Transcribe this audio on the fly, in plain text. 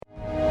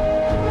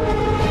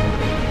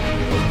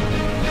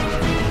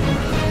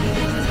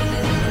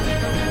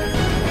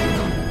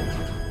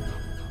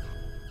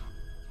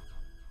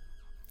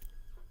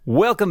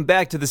Welcome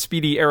back to the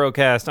Speedy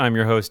Arrowcast. I'm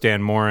your host,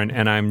 Dan Morin,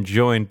 and I'm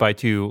joined by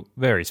two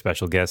very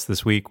special guests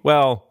this week.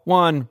 Well,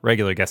 one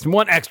regular guest and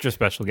one extra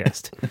special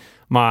guest.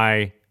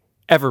 My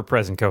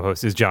ever-present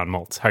co-host is John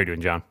Moltz. How are you doing,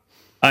 John?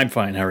 I'm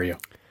fine. How are you?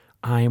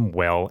 I am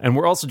well. And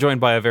we're also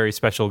joined by a very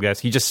special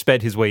guest. He just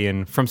sped his way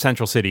in from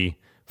Central City,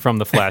 from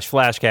the Flash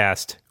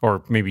Flashcast,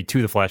 or maybe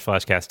to the Flash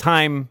Flashcast.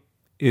 Time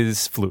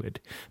is fluid.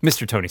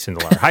 Mr. Tony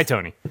Sindelar. Hi,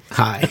 Tony.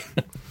 Hi.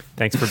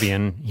 Thanks for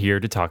being here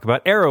to talk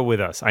about Arrow with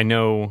us. I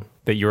know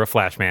that you're a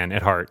Flash man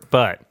at heart,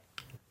 but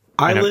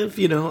I live,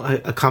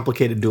 a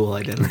complicated dual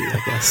identity, I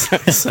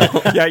guess. So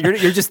yeah,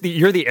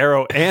 you're the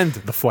Arrow and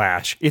the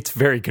Flash. It's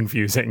very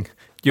confusing.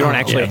 You don't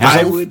actually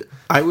have.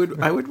 I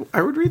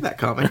would read that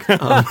comic.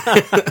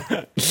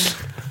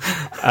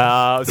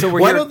 So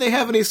why don't they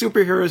have any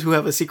superheroes who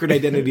have a secret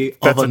identity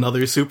of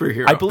another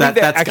superhero? I believe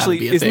that's actually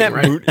be a thing,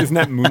 right? Isn't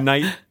that Moon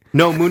Knight?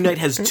 No, Moon Knight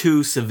has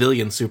two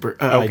civilian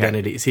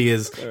identities.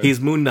 He's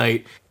Moon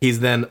Knight. He's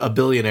then a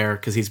billionaire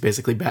because he's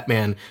basically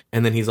Batman,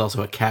 and then he's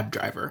also a cab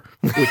driver,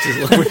 which is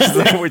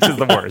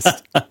the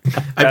worst.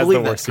 I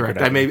believe that's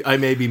correct. I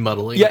may be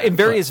muddling. Yeah, in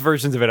various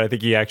versions of it, I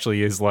think he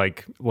actually is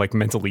like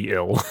mentally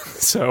ill.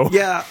 So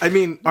yeah, I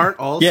mean, aren't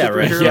all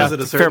superheroes at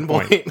a certain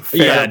point?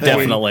 Yeah,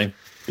 definitely.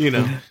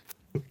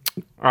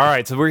 All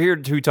right, so we're here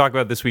to talk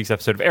about this week's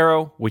episode of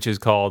Arrow, which is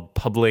called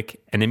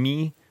Public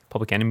Enemy.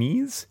 Public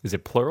Enemies? Is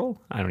it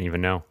plural? I don't even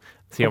know.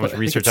 See how much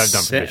research I've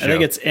done for this show. I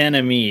think it's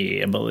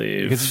enemy, I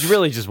believe. Because it's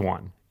really just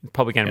one.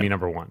 Public Enemy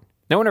number one.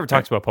 No one ever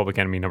talks about Public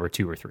Enemy number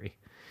 2 or 3.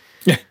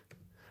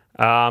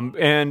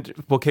 And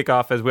we'll kick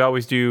off, as we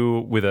always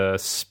do, with a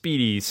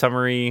speedy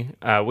summary.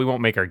 We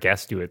won't make our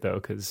guest do it, though,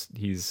 because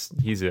he's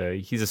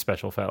a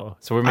special fellow.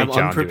 So we're making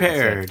John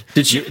unprepared.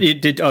 do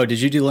it. Did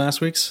you do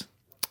last week's?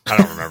 I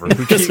don't remember.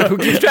 Who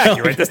keeps track?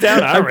 You write this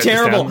down? I'm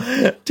terrible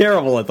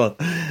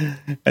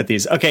at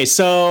these. Okay,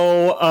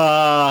 so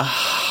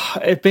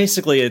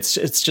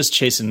it's just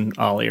chasing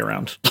Ollie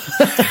around.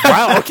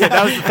 Wow. Okay,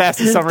 that was the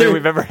fastest summary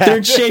we've ever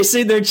had.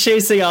 They're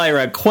chasing Ollie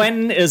around.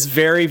 Quentin is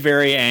very,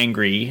 very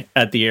angry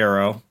at the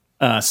Arrow.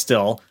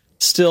 Still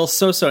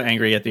so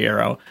angry at the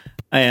Arrow,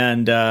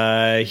 and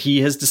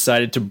he has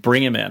decided to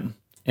bring him in.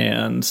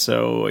 And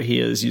so he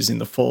is using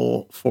the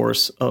full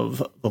force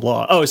of the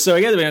law. Oh, so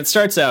again, it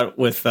starts out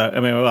with,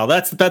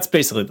 that's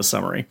basically the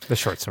summary. The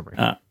short summary.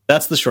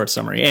 That's the short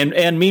summary.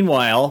 And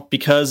meanwhile,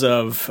 because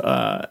of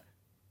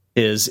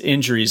his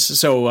injuries,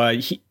 so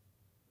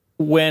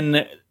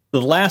when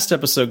the last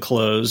episode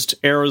closed,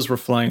 arrows were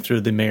flying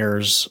through the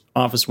mayor's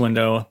office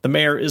window. The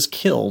mayor is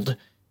killed,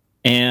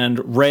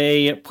 and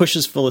Ray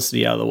pushes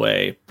Felicity out of the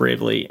way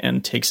bravely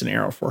and takes an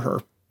arrow for her.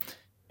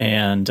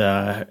 And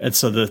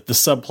so the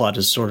subplot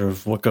is sort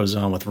of what goes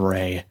on with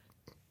Ray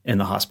in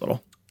the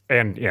hospital.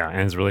 And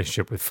his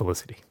relationship with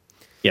Felicity.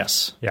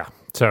 Yes. Yeah.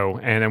 So,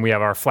 and then we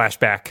have our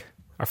flashback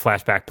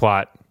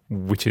plot,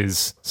 which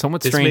is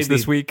somewhat strange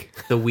this week.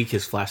 The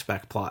weakest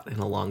flashback plot in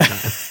a long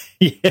time.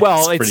 Yes,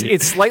 well,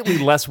 it's slightly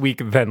less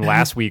weak than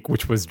last week,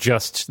 which was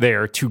just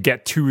there to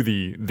get to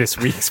this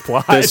week's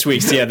plot. This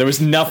week's, there was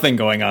nothing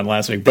going on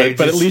last week, but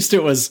at least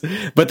it was.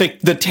 But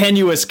the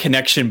tenuous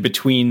connection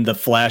between the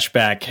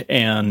flashback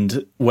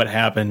and what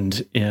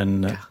happened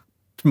in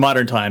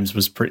modern times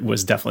was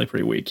definitely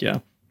pretty weak. Yeah.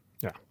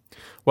 Yeah.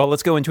 Well,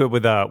 let's go into it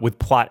with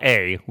plot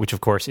A, which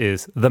of course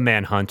is the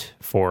manhunt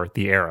for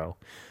the Arrow.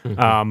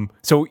 Mm-hmm.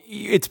 So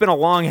it's been a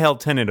long-held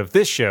tenet of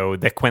this show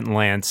that Quentin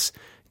Lance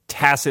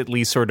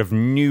tacitly sort of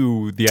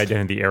knew the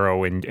identity of the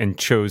Arrow and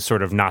chose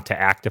sort of not to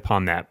act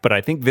upon that. But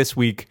I think this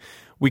week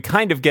we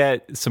kind of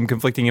get some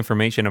conflicting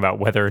information about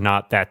whether or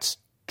not that's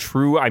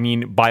true. I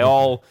mean, by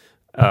all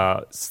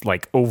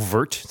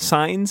overt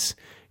signs,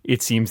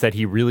 it seems that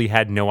he really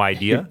had no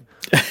idea,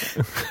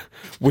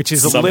 which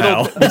is a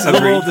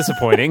little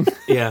disappointing.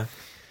 Yeah.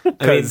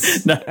 I mean,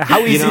 how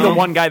is he the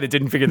one guy that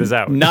didn't figure this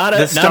out? Not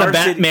a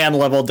Batman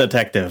level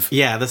detective.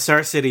 Yeah, the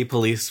Star City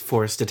Police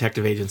Force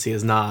Detective Agency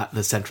is not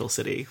the Central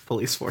City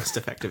Police Force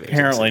Detective Agency.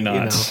 Apparently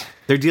not.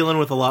 They're dealing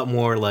with a lot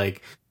more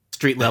like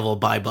street level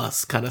by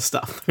bus kind of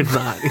stuff. They're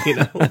not,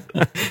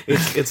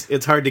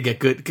 it's hard to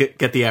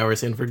get the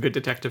hours in for good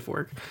detective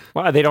work.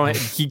 Well, they don't.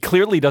 He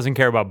clearly doesn't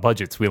care about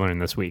budgets. We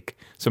learned this week,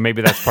 so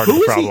maybe that's part of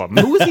the problem.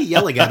 Who was he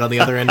yelling at on the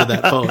other end of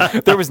that phone?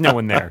 There was no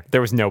one there. There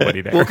was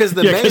nobody there. Well, because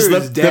the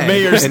mayor's dead. The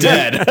mayor's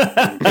dead,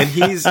 and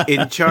he's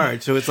in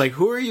charge. So it's like,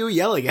 who are you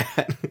yelling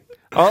at?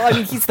 Oh, I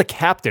mean, he's the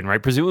captain,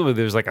 right? Presumably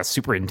there's like a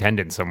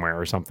superintendent somewhere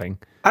or something.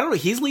 I don't know.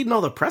 He's leading all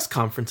the press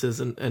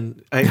conferences,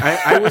 and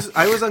I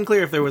was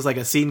unclear if there was like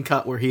a scene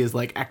cut where he is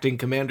like acting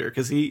commander,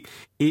 because he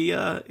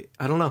I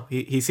don't know.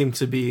 He seems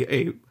to be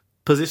a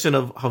position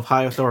of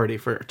high authority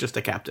for just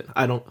a captain.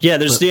 I don't. Yeah,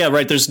 we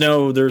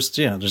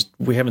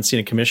haven't seen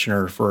a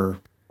commissioner for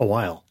a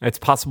while. It's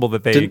possible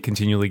that they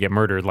continually get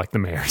murdered like the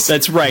mayors.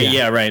 That's right.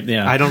 Yeah, right.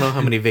 Yeah. I don't know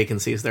how many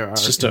vacancies there are.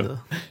 It's just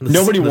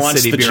nobody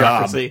wants the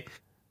job.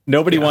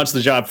 Nobody wants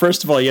the job.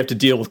 First of all, you have to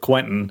deal with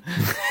Quentin.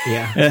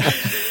 Yeah.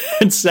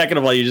 And second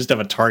of all, you just have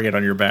a target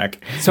on your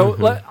back. So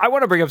I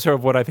want to bring up sort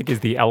of what I think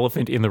is the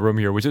elephant in the room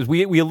here, which is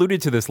we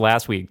alluded to this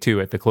last week, too,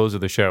 at the close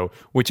of the show,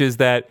 which is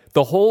that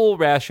the whole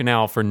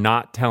rationale for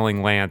not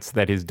telling Lance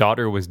that his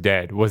daughter was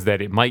dead was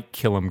that it might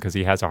kill him because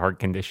he has a heart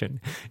condition.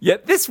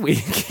 Yet this week,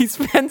 he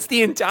spends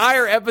the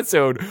entire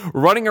episode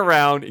running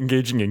around,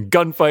 engaging in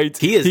gunfights.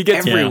 He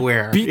gets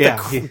everywhere.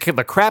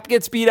 The crap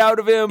gets beat out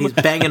of him. He's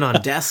banging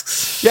on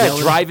desks. Yeah,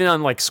 driving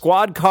on like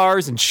squad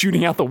cars and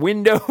shooting out the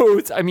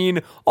windows. I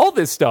mean, all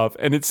this stuff.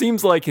 And it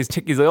seems like his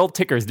old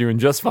ticker's doing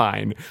just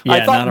fine. Yeah,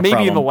 I thought maybe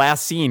problem. in the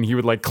last scene he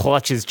would like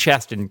clutch his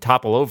chest and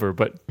topple over,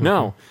 but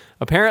no.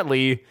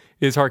 Apparently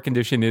his heart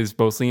condition is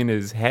mostly in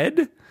his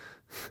head.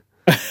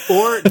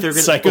 Or they're gonna,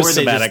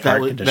 psychosomatic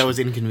heart condition. That was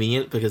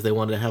inconvenient because they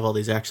wanted to have all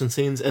these action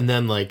scenes, and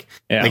then like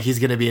he's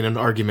going to be in an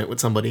argument with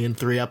somebody in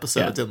 3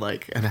 episodes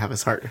and have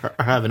his heart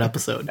have an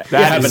episode.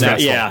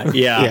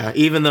 Yeah.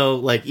 Even though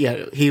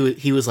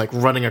he was like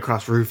running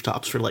across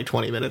rooftops for like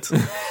 20 minutes,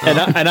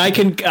 and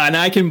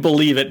I can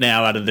believe it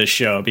now out of this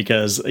show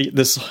because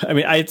this. I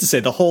mean, I have to say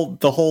his whole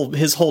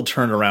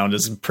turnaround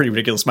is pretty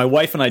ridiculous. My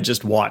wife and I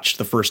just watched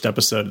the first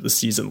episode of the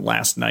season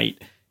last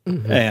night.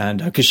 Mm-hmm.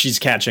 And because she's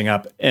catching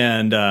up,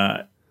 and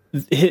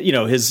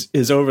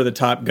his over the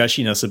top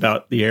gushiness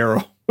about the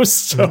Arrow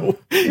was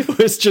it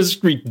was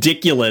just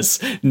ridiculous,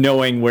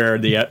 knowing where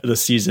the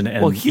season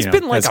ends. Well, he's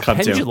been like a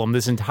pendulum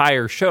this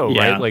entire show,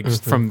 right? Like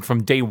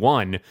from day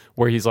one,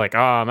 where he's like, "Oh,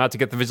 I'm out to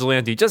get the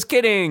vigilante." Just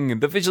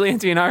kidding. The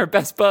vigilante and I are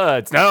best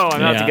buds. No,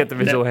 I'm out to get the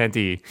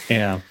vigilante.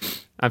 Yeah.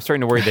 I'm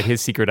starting to worry that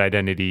his secret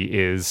identity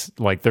is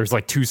like there's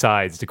like 2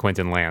 sides to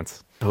Quentin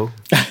Lance. Oh.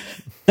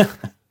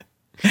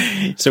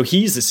 So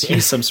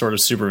he's some sort of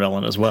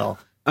supervillain as well.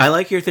 I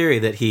like your theory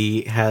that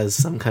he has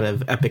some kind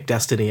of epic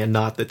destiny and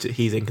not that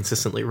he's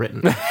inconsistently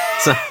written.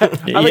 So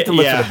I like to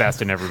look for the best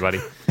in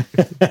everybody,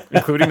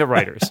 including the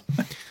writers.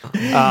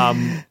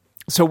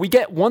 So we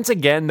get, once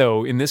again,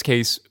 though, in this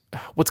case,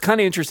 what's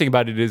kind of interesting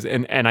about it is,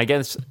 and I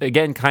guess,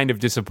 again, kind of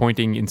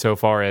disappointing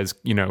insofar as,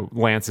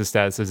 Lance's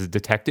status as a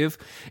detective,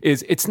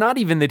 is it's not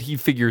even that he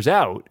figures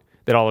out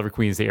that Oliver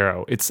Queen's the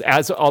Arrow. It's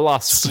as a la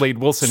Slade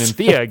Wilson and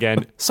Thea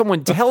again.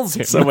 Someone tells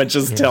him. Someone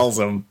just tells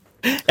him.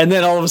 And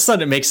then all of a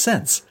sudden it makes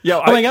sense.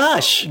 Yeah, my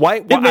gosh.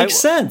 It makes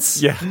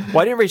sense. Yeah.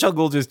 Why didn't Rachel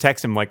Gould just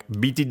text him like,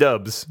 BT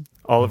dubs,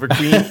 Oliver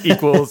Queen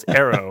equals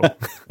Arrow.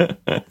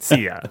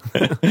 See ya.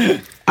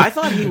 I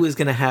thought he was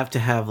going to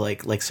have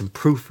like some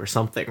proof or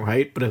something,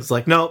 right? But it was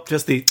like, no,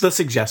 just the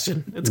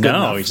suggestion. It's good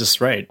enough. He's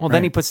just right. Well,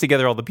 then he puts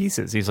together all the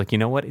pieces. He's like, you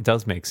know what? It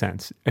does make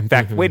sense. In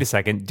fact, wait a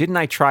second. Didn't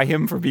I try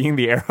him for being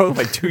the Arrow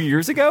like 2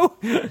 years ago?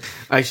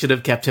 I should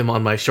have kept him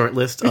on my short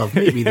list of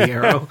maybe the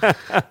Arrow.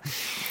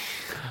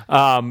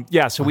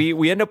 So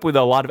we end up with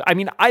a lot of,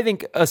 I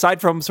think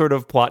aside from sort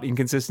of plot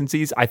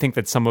inconsistencies, I think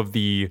that some of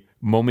the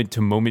moment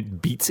to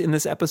moment beats in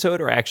this episode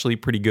are actually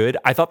pretty good.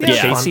 I thought the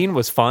chase scene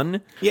was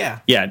fun. Yeah.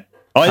 Yeah.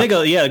 Oh, I think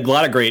a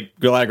lot of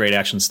great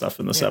action stuff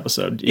in this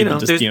episode. It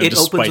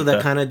opens with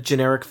that kind of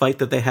generic fight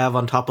that they have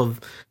on top of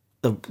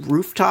the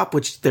rooftop,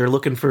 which they're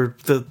looking for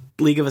the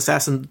League of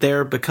Assassins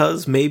there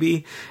because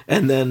maybe,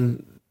 and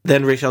then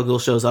Rachel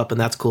Gould shows up,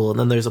 and that's cool. And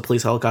then there's a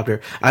police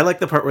helicopter. I like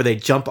the part where they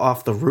jump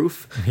off the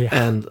roof,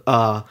 and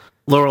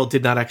Laurel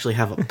did not actually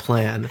have a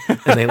plan,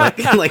 and they one of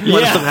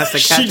them has to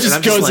catch it. She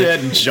just goes in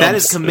and jumps. That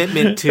is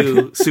commitment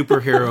to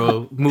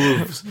superhero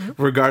moves,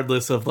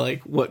 regardless of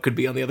like what could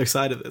be on the other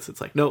side of this. It's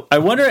like, nope. I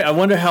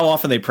wonder how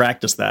often they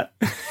practice that.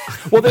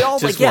 Well, they all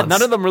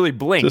none of them really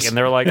blink, and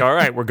they're like, all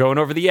right, we're going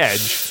over the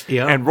edge.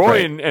 Yeah, and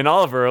Roy and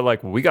Oliver are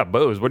like, well, we got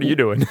bows. What are you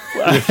doing?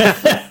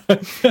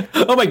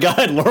 Oh my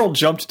God, Laurel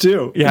jumped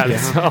too. Yeah.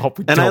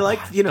 And I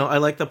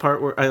like the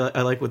part where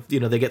I like with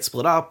they get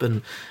split up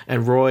and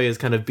Roy is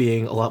kind of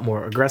being a lot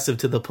more aggressive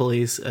to the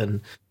police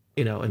and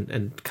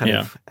kind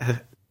of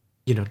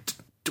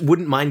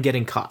wouldn't mind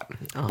getting caught.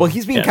 Well,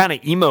 he's being kind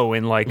of emo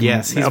and like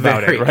he's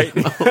about it, right?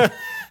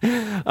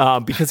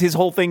 Because his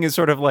whole thing is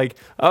sort of like,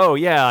 oh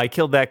yeah, I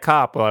killed that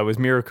cop while I was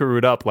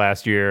Mirakuru'd up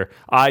last year.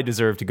 I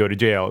deserve to go to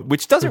jail,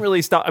 which doesn't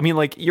really stop. I mean,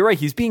 like, you're right.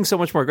 He's being so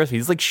much more aggressive.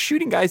 He's like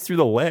shooting guys through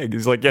the leg.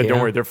 He's like, don't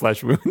worry, they're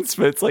flesh wounds.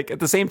 But it's like at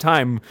the same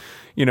time,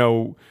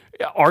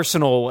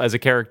 Arsenal as a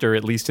character,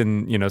 at least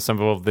in some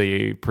of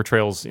the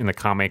portrayals in the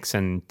comics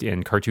and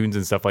in cartoons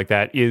and stuff like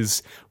that,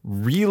 is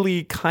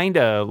really kind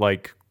of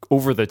like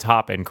over the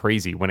top and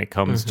crazy when it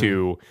comes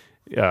to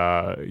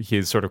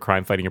his sort of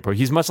crime fighting approach.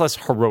 He's much less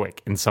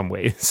heroic in some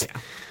ways.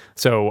 Yeah.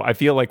 So I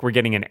feel like we're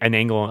getting an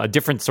angle, a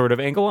different sort of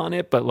angle on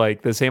it, but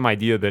like the same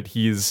idea that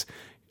he's,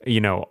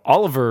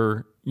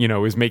 Oliver,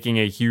 is making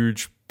a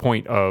huge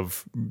point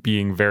of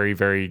being very,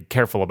 very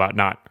careful about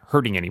not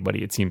hurting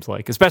anybody, it seems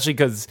like, especially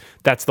because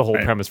that's the whole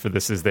premise for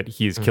this is that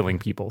he is killing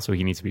people, so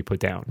he needs to be put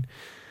down.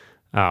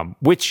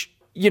 Which,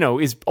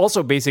 is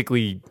also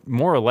basically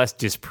more or less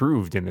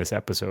disproved in this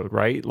episode,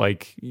 right?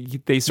 Like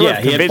they sort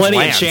of he had plenty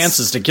Lance. of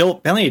chances to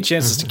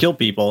kill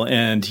people,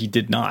 and he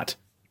did not.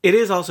 It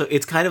is also,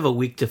 it's kind of a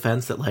weak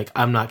defense that, like,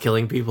 I'm not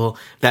killing people.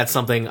 That's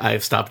something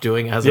I've stopped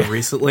doing as of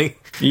recently.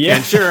 Yeah.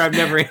 And sure, I've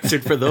never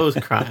answered for those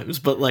crimes,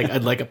 but, like,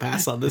 I'd like a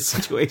pass on this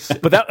situation.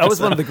 But that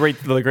was one of the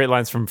great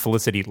lines from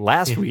Felicity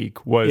last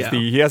week was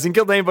he hasn't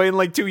killed anybody in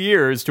like 2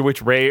 years, to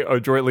which Ray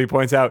adroitly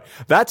points out,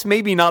 that's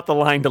maybe not the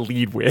line to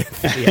lead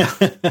with.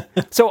 Yeah.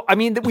 So, I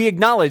mean, we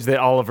acknowledge that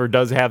Oliver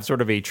does have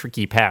sort of a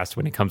tricky past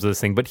when it comes to this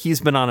thing, but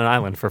he's been on an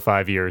island for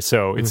 5 years,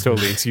 so it's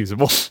totally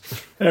excusable.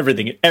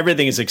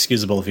 Everything is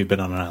excusable if you've been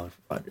on an island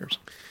for 5 years.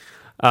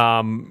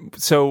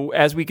 So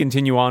as we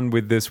continue on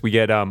with this, we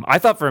get I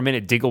thought for a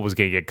minute Diggle was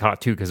gonna get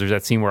caught too, because there's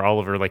that scene where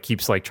Oliver like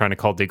keeps like trying to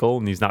call Diggle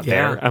and he's not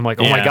there. I'm like,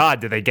 oh my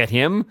god, did they get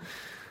him?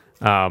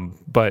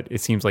 But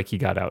it seems like he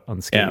got out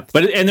unscathed.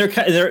 Yeah, but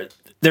and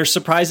they're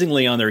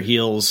surprisingly on their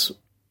heels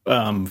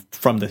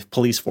from the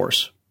police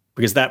force,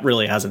 because that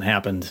really hasn't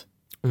happened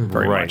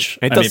very much.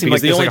 It does seem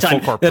like the only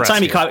like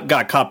time he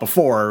got caught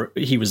before,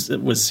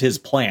 it was his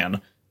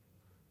plan,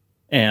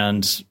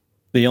 and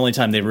the only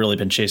time they've really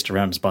been chased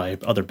around is by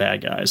other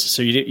bad guys.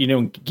 So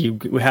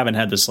you haven't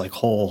had this like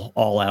whole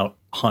all out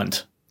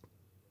hunt,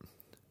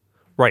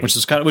 right? Which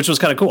was kind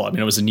of cool. I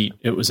mean, it was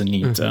a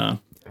neat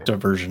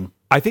diversion.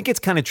 I think it's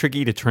kind of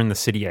tricky to turn the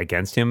city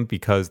against him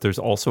because there's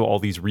also all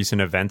these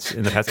recent events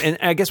in the past, and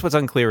I guess what's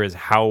unclear is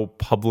how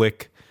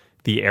public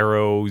the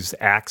Arrow's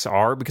acts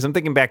are, because I'm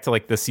thinking back to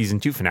like the season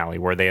 2 finale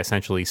where they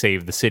essentially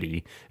save the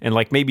city, and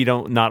like maybe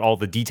not all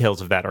the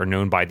details of that are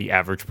known by the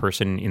average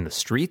person in the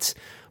streets.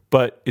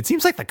 But it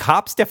seems like the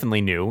cops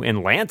definitely knew,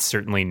 and Lance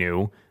certainly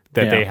knew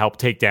that they helped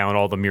take down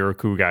all the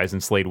Miracle guys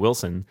and Slade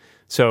Wilson.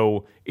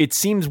 So it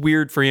seems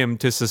weird for him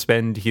to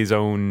suspend his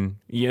own.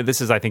 This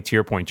is, I think, to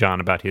your point, John,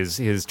 about his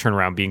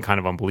turnaround being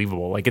kind of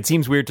unbelievable. Like, it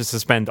seems weird to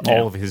suspend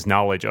all of his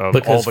knowledge of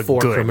because all the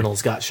 4 good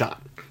criminals got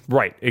shot.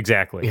 Right,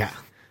 exactly. Yeah.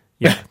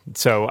 Yeah.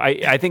 So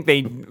I think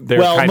they're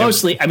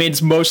mostly. I mean,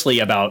 it's mostly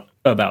about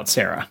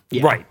Sarah.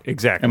 Yeah. Right.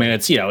 Exactly. I mean,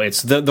 it's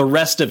it's the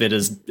rest of it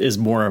is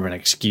more of an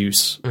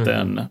excuse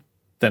than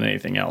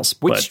anything else,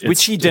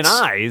 which he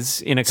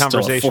denies in a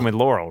conversation with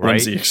Laurel, right?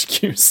 The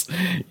excuse,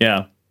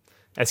 yeah,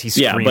 as he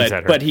screams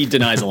at her. But he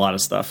denies a lot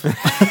of stuff.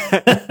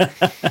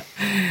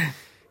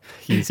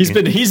 He's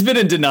been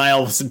in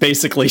denial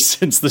basically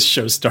since the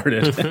show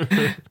started.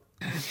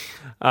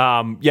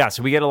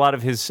 So we get a lot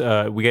of his,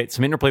 we get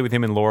some interplay with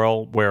him and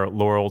Laurel, where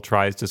Laurel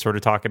tries to sort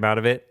of talk him out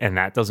of it, and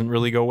that doesn't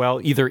really go well,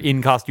 either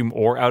in costume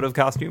or out of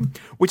costume,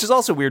 which is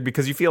also weird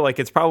because you feel like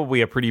it's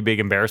probably a pretty big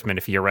embarrassment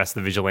if he arrests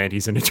the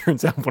vigilantes and it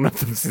turns out one of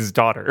them's his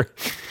daughter.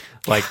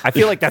 Like, I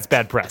feel like that's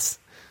bad press.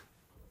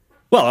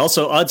 Well,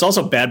 it's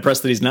also bad press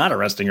that he's not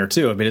arresting her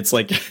too. I mean, it's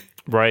like,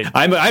 right.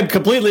 I'm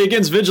completely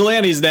against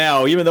vigilantes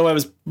now, even though I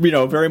was,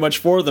 very much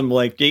for them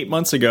like 8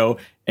 months ago,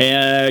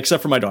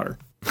 except for my daughter.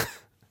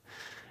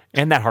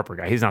 And that Harper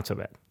guy, he's not so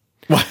bad.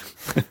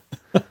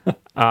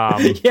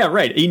 Yeah,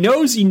 right. He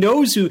knows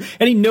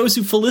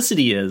who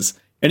Felicity is,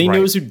 and he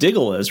knows who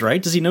Diggle is,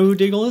 right? Does he know who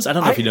Diggle is? I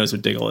don't know if he knows who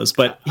Diggle is,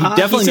 but he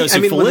definitely knows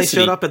who Felicity. When they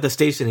showed up at the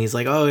station, he's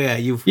like, "Oh yeah,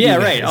 you." Yeah,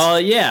 right. Oh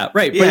yeah,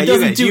 right. Yeah, but he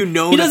doesn't do.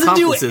 He doesn't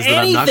do anything. That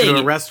I'm not going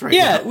to arrest right now.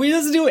 Yeah, he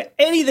doesn't do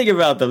anything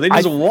about them. They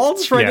just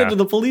waltz right into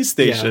the police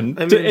station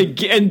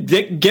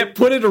and get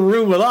put in a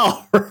room with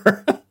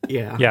Oliver.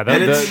 Yeah, yeah.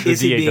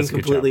 Is he being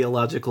completely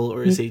illogical,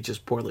 or is he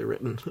just poorly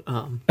written?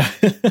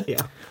 Yeah.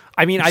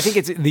 I mean, I think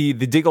it's the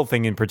Diggle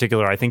thing in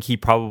particular. I think he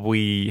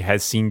probably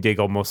has seen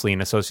Diggle mostly in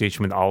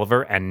association with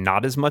Oliver and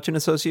not as much in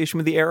association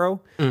with the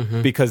Arrow,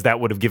 because that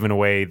would have given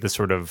away the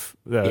sort of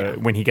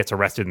when he gets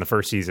arrested in the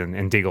first season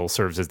and Diggle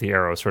serves as the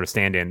Arrow sort of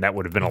stand-in. That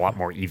would have been a lot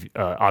more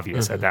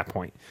obvious at that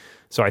point.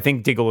 So I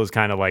think Diggle is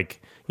kind of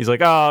like, he's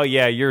like, oh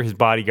yeah, you're his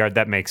bodyguard.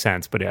 That makes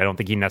sense. But I don't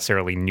think he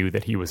necessarily knew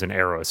that he was an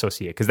Arrow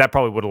associate, because that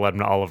probably would have led him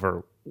to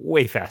Oliver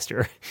way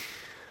faster.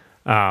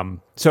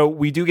 So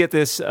we do get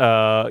this,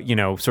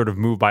 sort of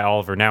move by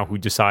Oliver now, who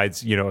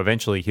decides,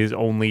 eventually his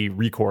only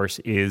recourse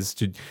is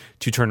to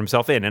turn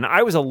himself in. And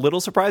I was a little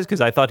surprised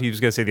because I thought he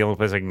was going to say the only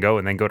place I can go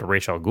and then go to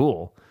Ra's al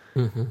Ghul.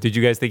 Did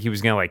you guys think he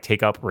was going to like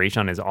take up Ra's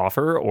on his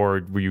offer,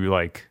 or were you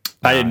like?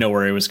 I didn't know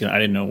where he was going. I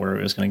didn't know where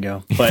he was going to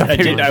go, but I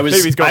did. Maybe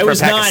he's going for a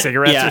pack of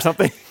cigarettes or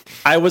something.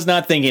 I was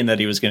not thinking that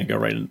he was going to go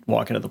right and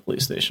walk into the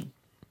police station.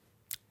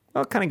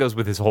 Well, it kind of goes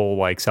with his whole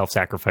like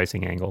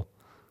self-sacrificing angle.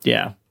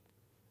 Yeah.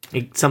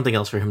 Something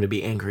else for him to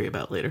be angry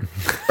about later.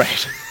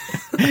 Right.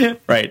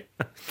 Right.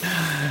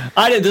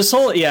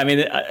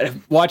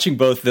 Watching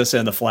both this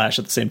and The Flash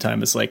at the same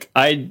time is like,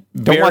 don't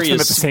watch them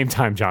at the same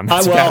time, John.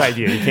 That's a bad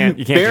idea. You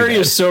can't Barry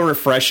is so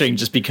refreshing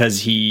just because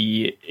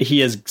he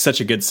has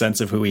such a good sense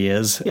of who he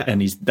is,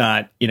 and he's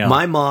not,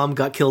 My mom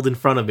got killed in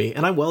front of me,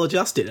 and I'm well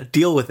adjusted.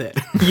 Deal with it.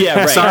 Yeah,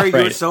 right. Sorry,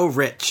 you're so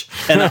rich.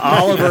 And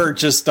Oliver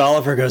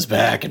goes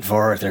back and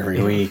forth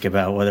every week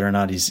about whether or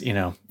not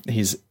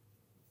he's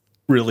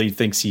really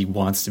thinks he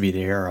wants to be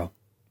the Arrow.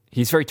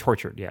 He's very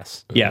tortured,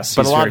 yes. Yes.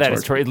 But a lot of that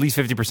is, at least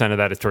 50% of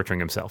that is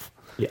torturing himself.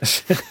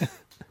 Yes.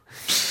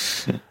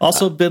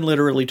 Also been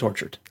literally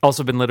tortured.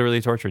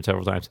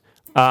 Several times.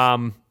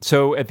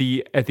 So at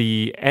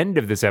the end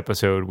of this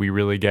episode, we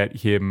really get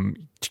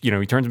him,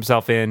 he turns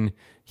himself in.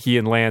 He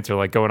and Lance are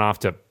like going off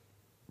to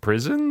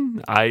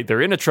prison.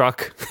 They're in a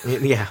truck.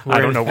 Yeah, I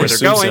don't know where they're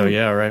going. So,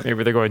 yeah, right.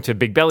 Maybe they're going to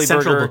Big Belly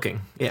Central Burger.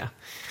 booking. Yeah.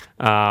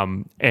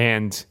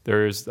 And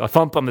there's a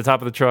thump on the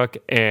top of the truck,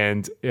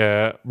 and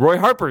Roy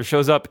Harper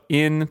shows up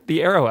in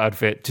the Arrow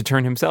outfit to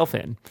turn himself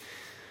in.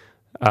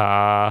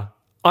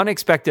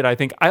 Unexpected, I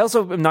think. I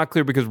also am not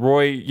clear because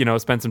Roy,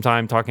 spent some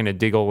time talking to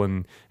Diggle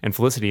and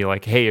Felicity,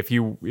 like, hey, if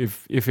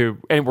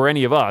it were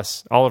any of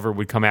us, Oliver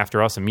would come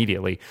after us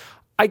immediately.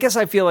 I guess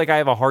I feel like I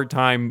have a hard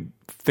time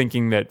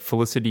thinking that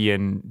Felicity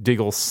and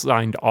Diggle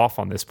signed off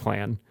on this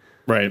plan.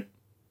 Right.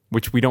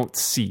 Which we don't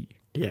see.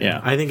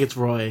 Yeah. I think it's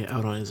Roy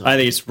out on his own. I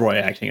think it's Roy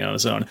acting on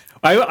his own.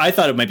 I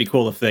thought it might be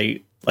cool if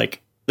they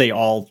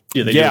all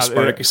do a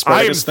Spartacus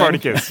I am thing.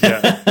 Spartacus.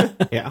 Yeah.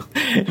 Yeah.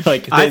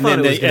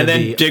 And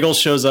then Diggle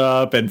shows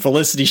up and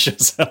Felicity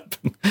shows up.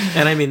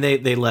 And I mean,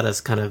 they let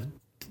us kind of,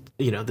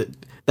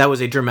 that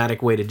was a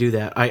dramatic way to do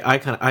that.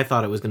 I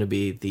thought it was going to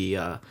be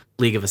the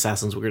League of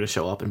Assassins were going to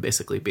show up and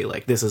basically be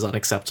like, this is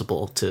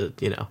unacceptable to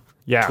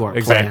our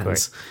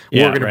plans.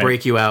 Yeah, we're going to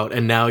break you out,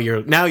 and now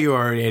you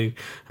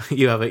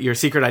have your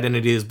secret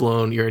identity is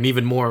blown. You're an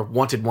even more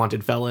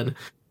wanted felon.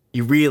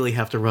 You really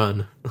have to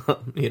run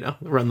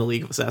the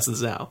League of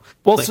Assassins now.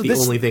 Well, like so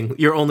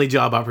your only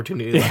job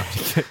opportunity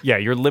left. Yeah,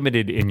 you're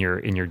limited in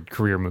your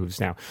career moves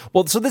now.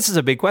 Well, so this is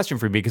a big question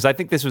for me because I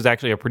think this was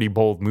actually a pretty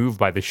bold move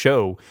by the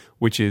show,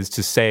 which is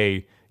to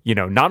say,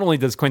 not only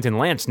does Quentin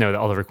Lance know that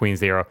Oliver Queen's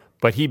the Arrow,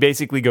 but he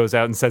basically goes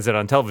out and says it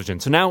on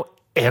television. So now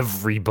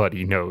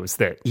everybody knows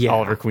that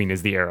Oliver Queen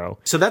is the Arrow.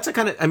 So that's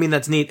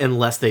that's neat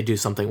unless they do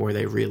something where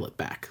they reel it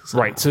back.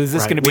 Somehow, right. So is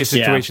this going to be a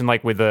situation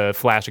like with the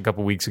Flash a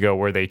couple weeks ago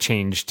where they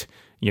changed,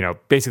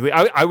 basically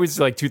I was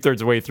like 2/3 of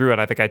the way through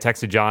and I think I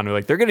texted John,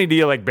 like, they're going to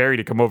need like Barry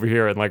to come over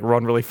here and like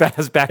run really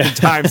fast back in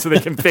time so they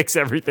can fix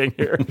everything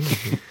here.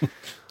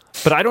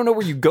 But I don't know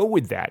where you go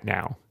with that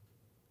now.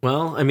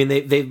 Well, I mean,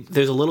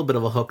 there's a little bit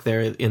of a hook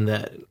there in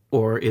that,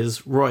 or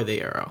is Roy the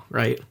Arrow,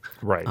 right?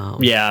 Right.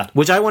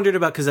 Which I wondered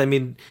about because, I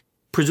mean,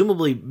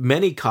 presumably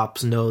many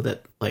cops know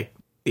that, like,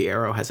 the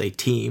Arrow has a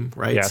team,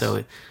 right? Yes.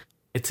 So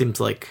it seems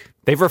like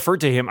they've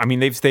referred to him. I mean,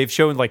 they've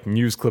shown like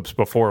news clips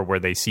before where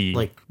they see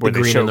like where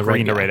the they show the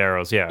green red to red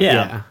arrows. Yeah.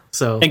 Yeah.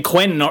 So and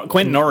Quentin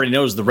already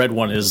knows the red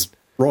one is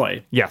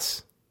Roy.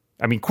 Yes.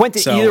 I mean,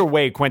 Quentin. Either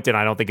way, Quentin,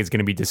 I don't think is going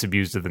to be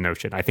disabused of the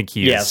notion. I think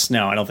he is. Yes,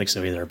 no, I don't think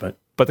so either. But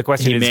the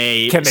question is,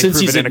 can they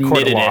prove it in a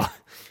court of law?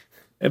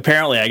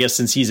 Apparently, I guess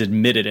since he's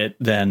admitted it,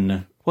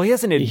 then well, he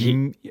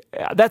hasn't.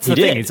 That's the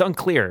thing. It's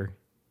unclear.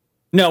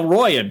 No,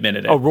 Roy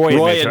admitted it. Oh,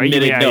 Roy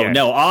admitted it.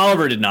 No,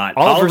 Oliver did not.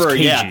 Oliver's Oliver,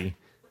 cagey.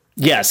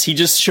 Yes, he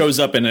just shows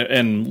up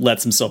and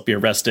lets himself be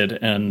arrested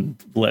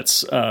and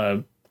lets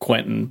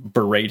Quentin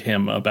berate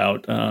him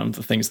about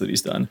the things that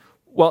he's done.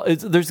 Well,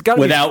 there's got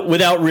to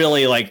without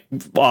really like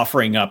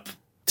offering up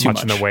too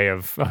much in the way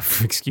of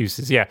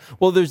excuses. Yeah.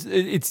 Well,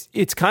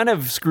 it's kind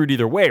of screwed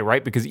either way,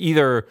 right? Because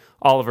either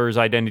Oliver's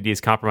identity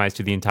is compromised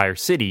to the entire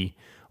city,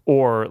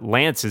 or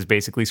Lance is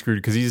basically screwed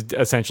because he's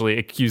essentially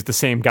accused the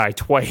same guy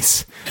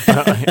twice,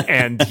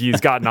 and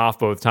he's gotten off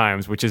both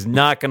times, which is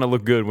not going to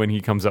look good when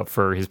he comes up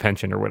for his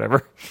pension or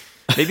whatever.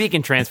 Maybe he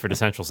can transfer to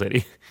Central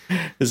City.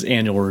 His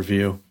annual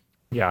review.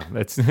 Yeah,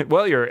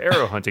 your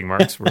arrow hunting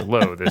marks were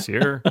low this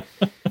year.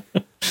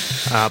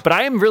 But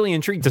I am really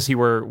intrigued to see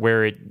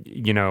where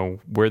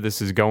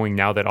this is going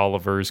now that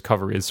Oliver's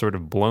cover is sort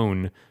of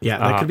blown. Yeah,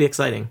 that could be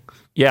exciting.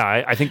 Yeah,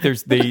 I think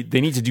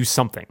they need to do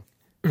something.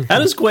 How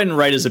does Quentin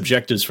write his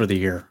objectives for the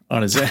year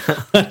on his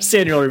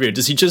annual review?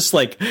 Does he just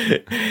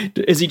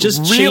is he just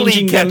really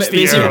changing catch them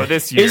the arrow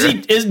this year?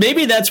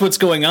 Maybe that's what's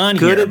going on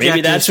Good here.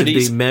 Maybe that's what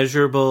he's be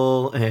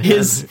measurable. And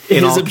his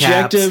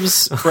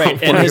objectives, right?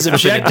 And his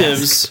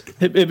objectives.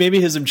 Maybe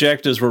his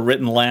objectives were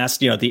written at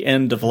the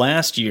end of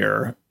last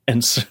year,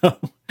 and so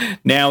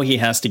now he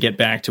has to get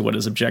back to what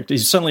his objective.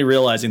 He's suddenly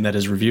realizing that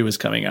his review is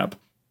coming up.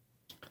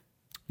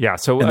 Yeah,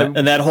 so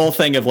and that whole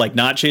thing of like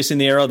not chasing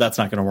the arrow, that's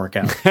not going to work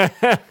out.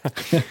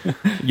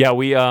 Yeah,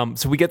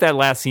 we get that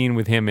last scene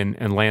with him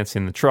and Lance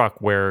in the truck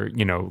where,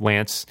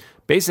 Lance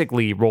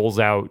basically rolls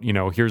out,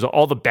 here's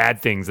all the bad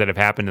things that have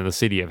happened in the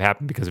city have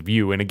happened because of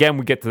you. And again,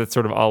 we get to that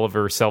sort of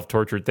Oliver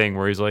self-tortured thing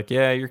where he's like,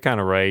 yeah, you're kind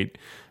of right.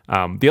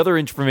 The other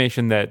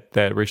information that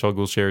Rachel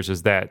Gould shares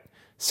is that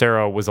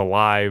Sarah was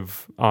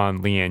alive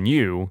on Lian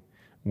Yu,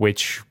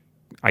 which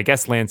I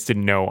guess Lance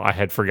didn't know. I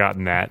had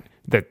forgotten that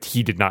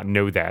he did not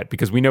know that,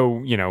 because we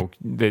know,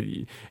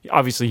 that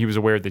obviously he was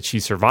aware that she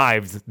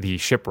survived the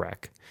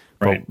shipwreck,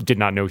 right, but did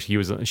not know she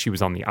was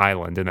on the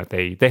island and that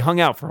they hung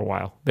out for a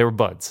while. They were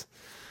buds.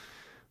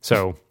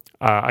 So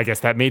I guess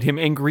that made him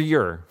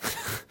angrier.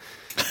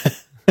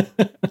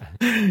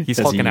 He's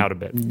hulking out a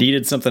bit.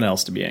 Needed something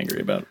else to be angry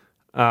about.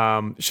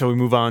 Shall we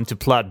move on to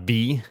plot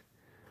B?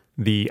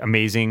 The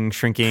amazing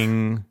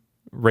shrinking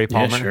Ray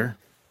Palmer. Yeah, sure.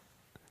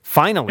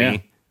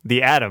 Finally,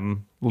 the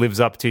Atom lives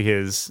up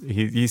to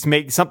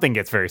something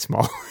gets very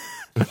small.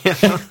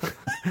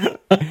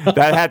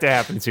 That had to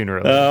happen sooner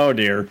or later. Oh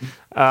dear.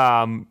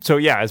 So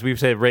yeah, as we've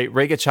said,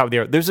 Ray gets shot with the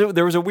arrow.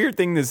 There was a weird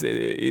thing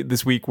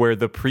this week where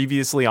the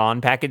previously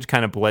on package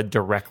kind of bled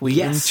directly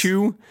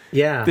into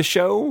the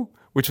show,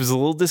 which was a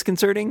little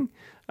disconcerting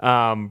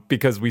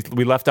because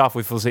we left off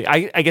with Felicity.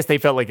 I guess they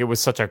felt like it was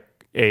such a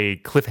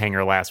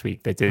cliffhanger last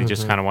week that they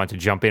just kind of wanted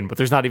to jump in, but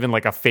there's not even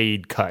like a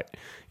fade cut.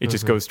 It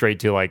just goes straight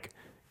to like,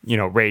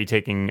 Ray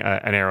taking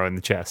an arrow in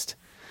the chest.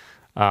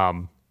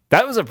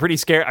 That was a pretty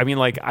scary. I mean,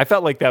 like, I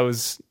felt like that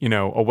was,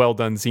 a well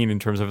done scene in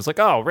terms of it's like,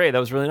 oh, Ray, that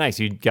was really nice.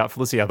 You got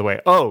Felicity out of the way.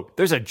 Oh,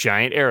 there's a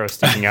giant arrow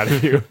sticking out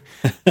of you.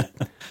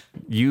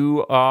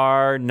 You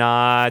are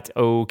not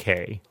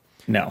okay.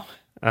 No.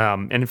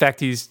 And in fact,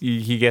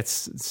 he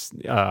gets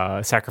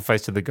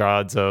sacrificed to the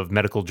gods of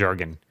medical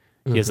jargon.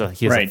 He has a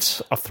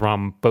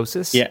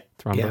thrombosis. Yeah.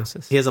 Thrombosis.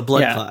 Yeah. He has a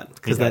blood clot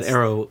because that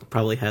arrow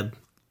probably had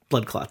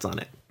blood clots on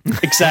it.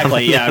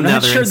 Exactly. Yeah, I'm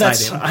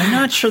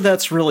not sure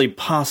that's really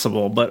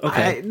possible, but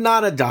okay.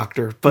 Not a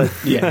doctor, but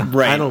yeah,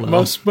 right. I don't know.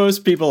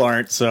 Most people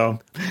aren't, so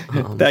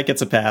that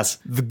gets a pass.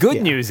 The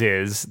good news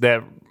is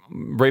that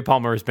Ray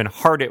Palmer has been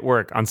hard at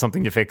work on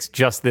something to fix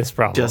just this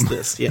problem.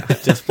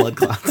 Just blood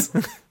clots.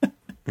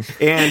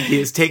 And he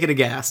is taken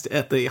aghast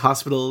at the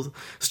hospital's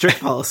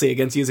strict policy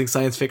against using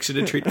science fiction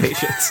to treat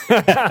patients.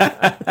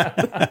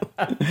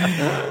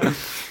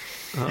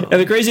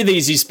 And the crazy thing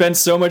is he spends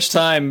so much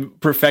time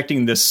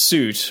perfecting this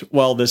suit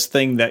while this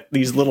thing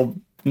these little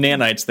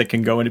nanites that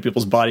can go into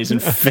people's bodies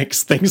and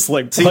fix things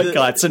like blood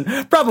clots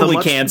and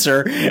probably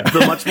cancer.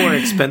 The much more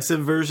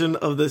expensive version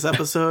of this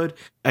episode,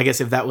 I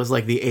guess if that was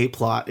like the A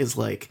plot, is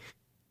like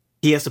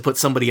he has to put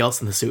somebody else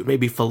in the suit,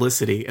 maybe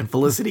Felicity, and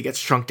Felicity gets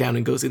shrunk down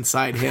and goes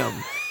inside him,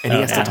 and he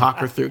has to talk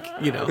her through,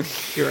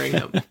 curing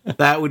him.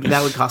 That would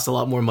cost a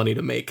lot more money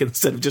to make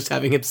instead of just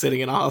having him sitting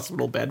in a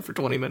hospital bed for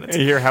 20 minutes.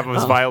 Here, have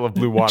his vial of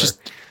blue water.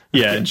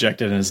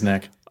 Injected in his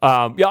neck.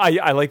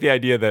 I like the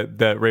idea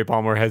that Ray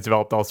Palmer has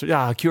developed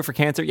also. Cure for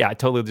cancer. Yeah, I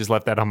totally just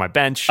left that on my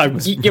bench.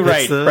 You're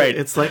right.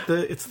 It's like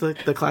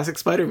the classic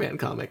Spider-Man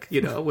comic.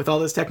 With all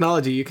this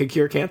technology, you can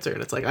cure cancer,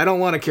 and it's like I don't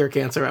want to cure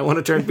cancer. I want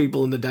to turn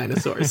people into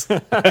dinosaurs.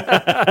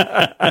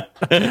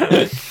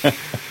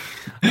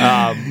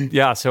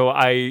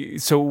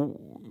 So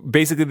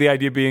basically the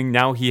idea being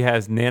now he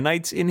has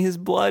nanites in his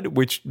blood,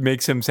 which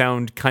makes him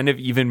sound kind of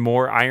even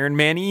more Iron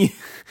Man-y.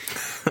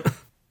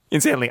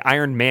 Insanely,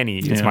 Iron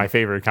Man-y is my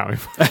favorite comic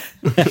book.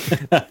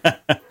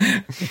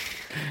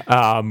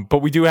 But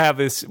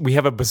we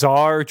have a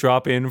bizarre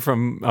drop in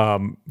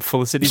from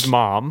Felicity's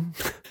mom,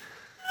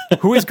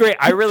 who is great.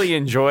 I really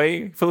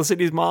enjoy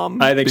Felicity's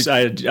mom. I think so.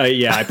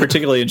 I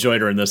particularly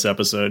enjoyed her in this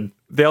episode.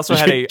 They also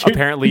had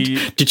apparently...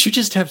 Did you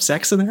just have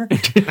sex in there?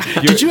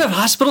 Did you have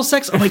hospital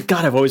sex? Oh my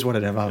God, I've always wanted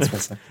to have hospital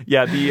sex.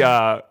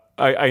 Yeah,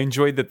 I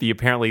enjoyed that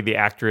apparently the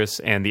actress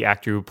and the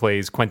actor who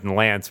plays Quentin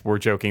Lance were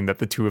joking that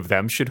the two of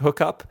them should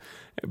hook up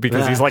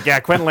because he's like,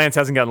 Quentin Lance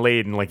hasn't gotten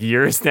laid in like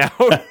years now.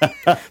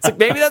 It's like,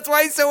 maybe that's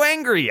why he's so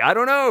angry. I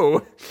don't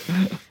know.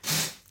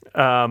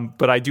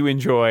 But I do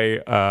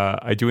enjoy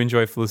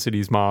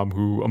Felicity's mom,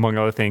 who, among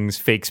other things,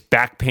 fakes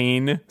back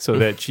pain so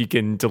that she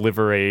can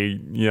deliver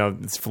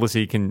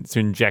Felicity can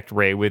inject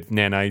Ray with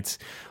nanites.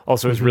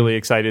 Also is really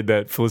excited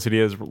that Felicity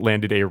has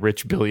landed a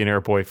rich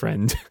billionaire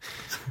boyfriend.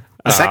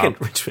 A second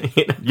rich man.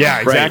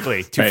 Yeah, exactly.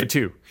 Right. Two for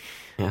two.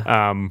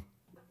 Yeah.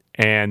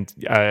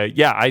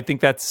 I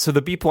think that's so.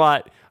 The B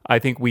plot, I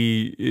think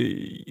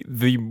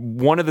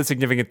one of the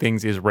significant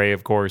things is Ray,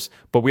 of course,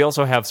 but we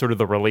also have sort of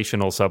the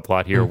relational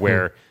subplot here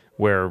where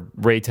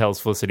Ray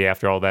tells Felicity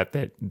after all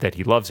that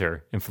he loves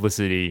her, and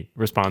Felicity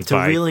responds it's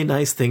a really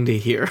nice thing to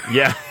hear.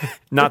 Yeah,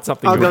 not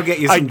something. I'll go get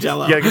you some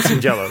Jell-O. Yeah, get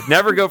some Jell-O.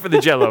 Never go for the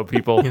Jell-O,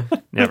 people.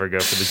 Never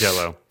go for the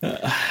Jell-O.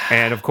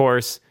 And of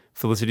course,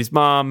 Felicity's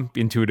mom,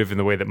 intuitive in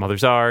the way that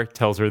mothers are,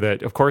 tells her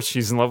that, of course,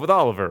 she's in love with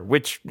Oliver,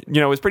 which,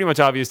 is pretty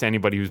much obvious to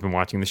anybody who's been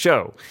watching the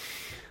show.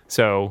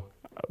 So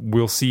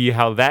we'll see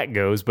how that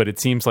goes, but it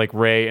seems like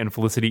Ray and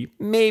Felicity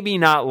maybe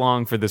not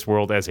long for this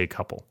world as a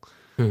couple.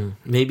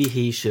 Maybe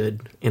he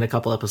should, in a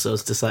couple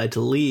episodes, decide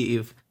to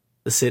leave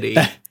the city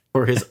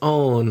for his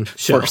own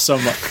show. For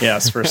some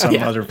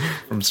other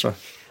from Star.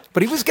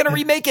 But he was going to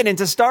remake it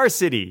into Star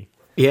City.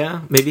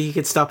 Yeah, maybe he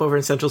could stop over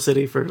in Central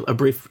City for a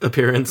brief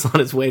appearance on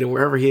his way to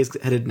wherever he is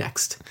headed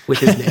next with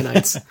his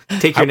nanites.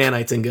 Take your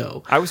nanites and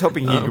go. I was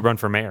hoping he could run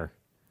for mayor.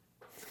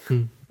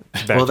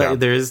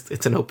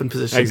 It's an open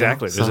position.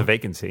 Exactly, now, there's a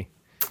vacancy.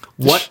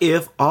 What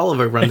if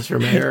Oliver runs for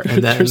mayor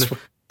and then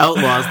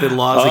outlaws the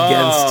laws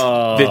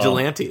against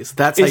vigilantes?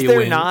 That's how you win.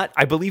 Is there not?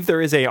 I believe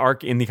there is a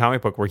arc in the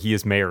comic book where he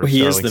is mayor.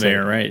 He is the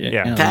mayor, right?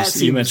 Yeah.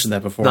 You mentioned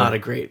that before. Not a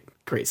great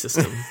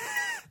system.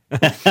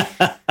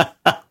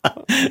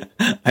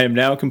 I am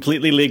now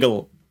completely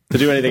legal to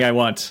do anything I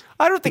want.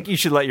 I don't think you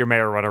should let your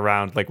mayor run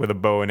around like with a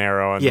bow and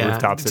arrow on the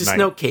rooftops at night. Just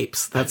no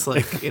capes. That's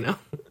like,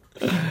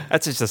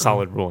 That's just a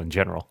solid rule in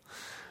general.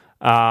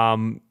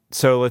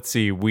 So let's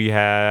see. We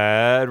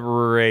had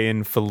Ray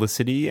and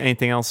Felicity.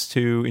 Anything else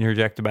to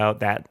interject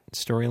about that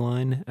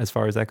storyline as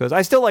far as that goes?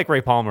 I still like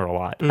Ray Palmer a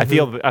lot. I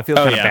feel kind of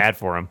bad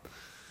for him.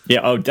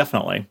 Yeah. Oh,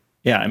 definitely.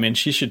 Yeah, I mean,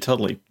 she should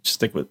totally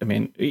stick with... I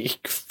mean,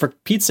 for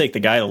Pete's sake,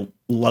 the guy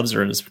loves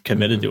her and is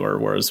committed to her,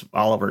 whereas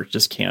Oliver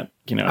just can't,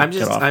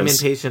 I'm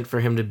impatient for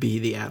him to be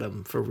the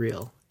Atom for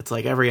real. It's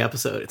like every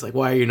episode. It's like,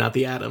 why are you not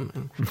the Atom?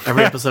 And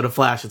every episode of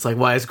Flash, it's like,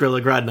 why is Gorilla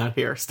Grodd not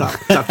here? Stop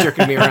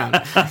jerking me around.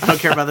 I don't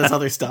care about this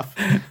other stuff.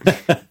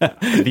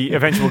 The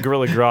eventual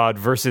Gorilla Grodd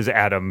versus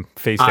Atom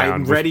face down.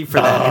 I'm ready for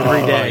that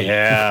every day.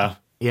 Yeah.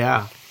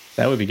 Yeah.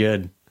 That would be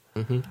good.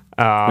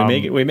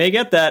 We may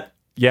get that.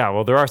 Yeah,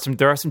 well, there are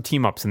some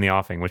team ups in the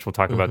offing, which we'll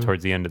talk about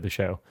towards the end of the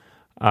show.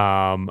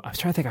 I was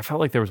trying to think. I felt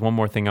like there was one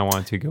more thing I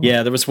wanted to go.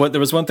 Yeah, there was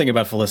one thing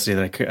about Felicity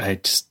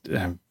that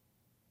I'm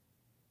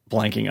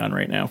blanking on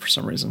right now for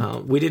some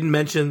reason. We didn't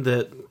mention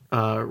that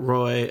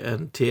Roy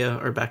and Tia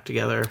are back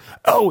together.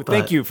 Oh,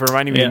 thank you for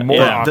reminding me.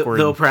 More awkward.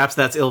 Though perhaps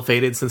that's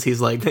ill-fated, since he's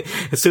like,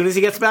 as soon as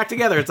he gets back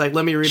together, it's like,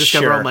 let me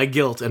rediscover all my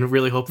guilt and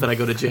really hope that I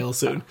go to jail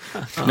soon.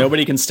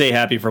 Nobody can stay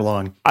happy for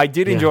long. I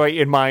did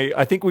enjoy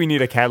I think we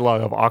need a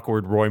catalog of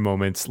awkward Roy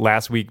moments.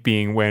 Last week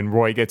being when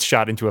Roy gets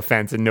shot into a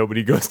fence and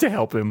nobody goes to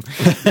help him.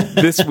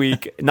 This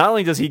week, not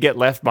only does he get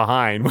left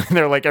behind when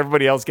they're like,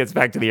 everybody else gets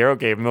back to the Arrow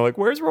cave and they're like,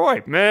 where's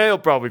Roy? He'll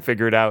probably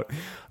figure it out.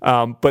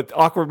 But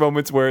awkward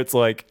moments where it's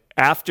like,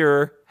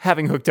 after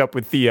having hooked up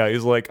with Thea,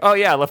 he's like, oh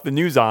yeah, I left the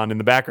news on in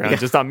the background,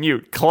 just on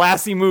mute.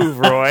 Classy move,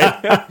 Roy.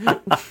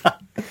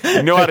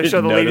 You know how to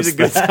show the ladies a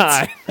good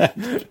time.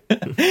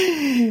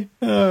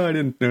 Oh, I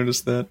didn't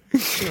notice that.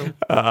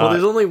 Well,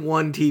 there's only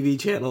one TV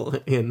channel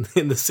in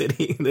the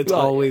city that's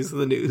always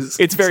the news.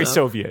 It's very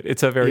Soviet.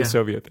 It's a very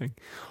Soviet thing.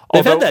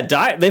 They've had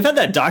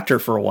that doctor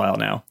for a while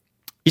now.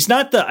 He's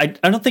not I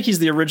don't think he's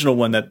the original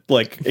one that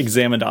like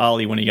examined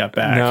Ollie when he got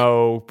back.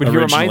 No, but he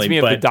reminds me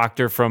of the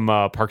doctor from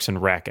Parks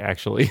and Rec,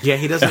 actually. Yeah,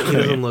 he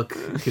doesn't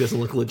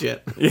look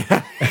legit.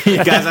 Yeah,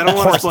 guys, I don't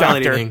want to spoil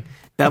anything.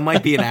 That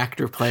might be an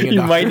actor playing a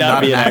doctor. He might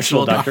not be an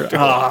actual doctor.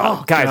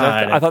 Oh, guys,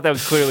 I thought that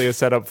was clearly a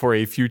setup for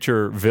a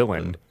future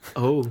villain.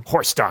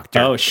 Horse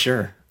doctor. Oh,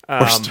 sure.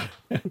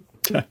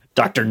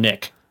 Dr.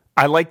 Nick.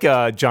 I like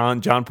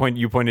John.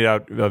 You pointed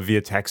out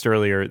via text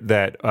earlier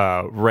that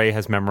Ray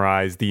has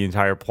memorized the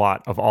entire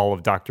plot of all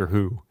of Doctor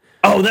Who.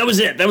 Oh, that was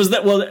it. That was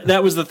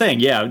the thing.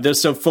 Yeah.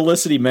 So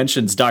Felicity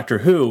mentions Doctor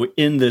Who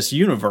in this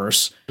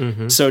universe.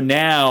 Mm-hmm. So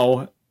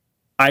now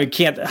I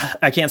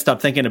can't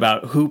stop thinking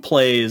about who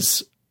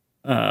plays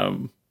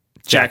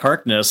Jack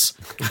Harkness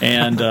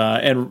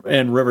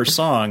and River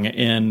Song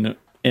in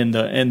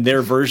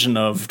their version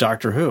of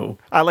Doctor Who.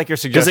 I like your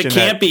suggestion because it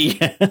can't be.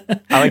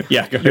 I like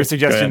your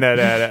suggestion that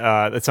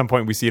at some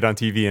point we see it on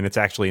TV and it's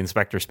actually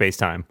Inspector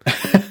Spacetime.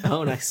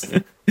 Oh, nice.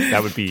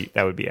 That would be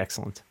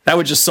excellent. That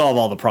would just solve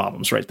all the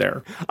problems right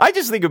there. I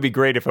just think it would be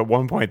great if at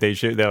one point they're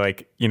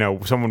like,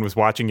 someone was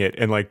watching it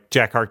and like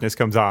Jack Harkness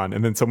comes on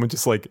and then someone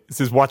just like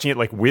is watching it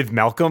like with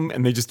Malcolm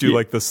and they just do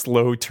like the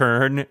slow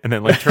turn and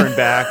then like turn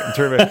back and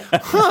turn back.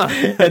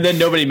 And then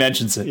nobody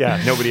mentions it.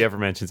 Yeah, nobody ever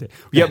mentions it.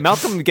 Yeah,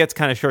 Malcolm gets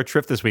kind of short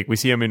shrift this week. We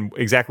see him in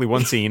exactly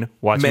one scene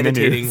watching the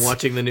news.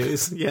 Watching the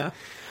news. Yeah.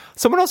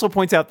 Someone also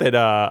points out that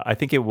I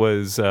think it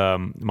was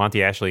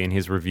Monty Ashley in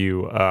his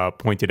review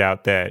pointed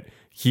out that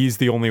he's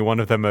the only one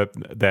of them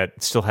that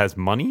still has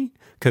money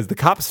because the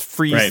cops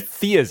freeze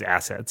Thea's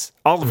assets.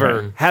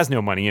 Oliver has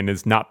no money and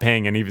is not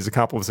paying any of his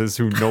accomplices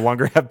who no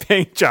longer have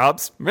paying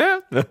jobs.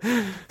 I'm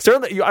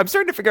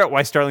starting to figure out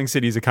why Starling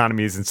City's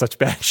economy is in such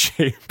bad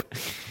shape.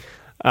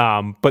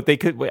 But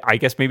I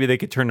guess maybe they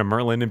could turn to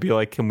Merlin and be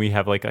like, can we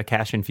have like a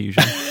cash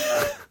infusion?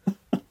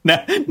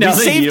 Now we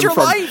saved your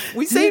life.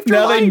 We saved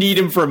your life. Now they need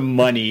him for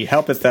money.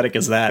 How pathetic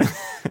is that?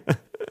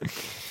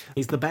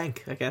 He's the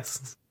bank, I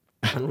guess.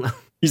 I don't know.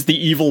 He's the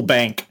evil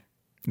bank.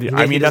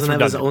 Yeah, he doesn't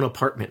have his own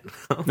apartment.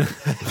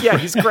 Yeah,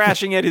 he's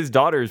crashing at his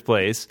daughter's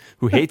place,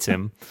 who hates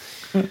him.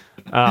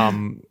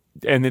 And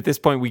at this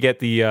point, we get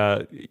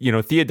the,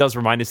 Thea does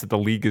remind us that the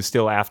League is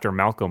still after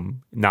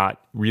Malcolm, not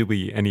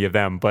really any of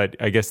them, but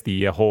I guess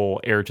the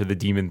whole heir to the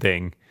demon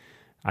thing.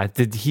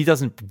 He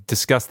doesn't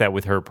discuss that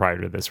with her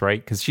prior to this,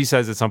 right? Because she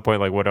says at some point,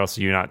 like, what else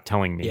are you not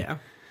telling me? Yeah.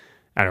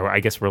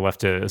 I guess we're left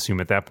to assume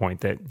at that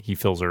point that he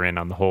fills her in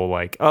on the whole,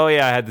 like, oh,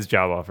 yeah, I had this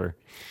job offer.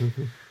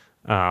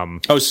 Mm-hmm.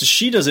 So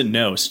she doesn't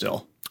know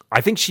still.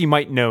 I think she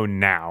might know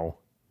now.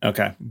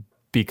 Okay.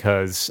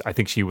 Because I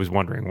think she was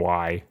wondering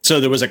why.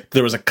 So there was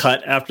a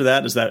cut after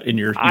that. Is that in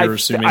your? You're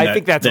assuming I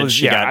think that's what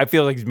she got. I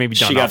feel like maybe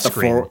done she got off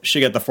screen. She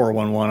got the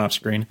 411 off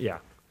screen. Yeah.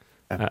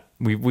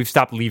 We've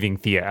stopped leaving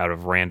Thea out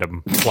of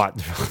random plot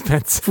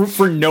developments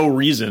for no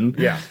reason.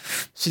 Yeah,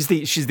 she's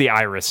the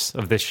Iris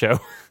of this show.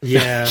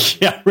 Yeah,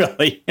 yeah,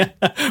 really.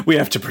 We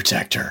have to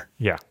protect her.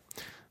 Yeah.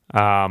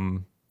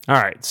 All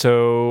right.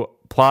 So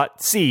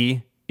plot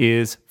C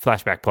is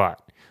flashback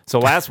plot. So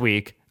last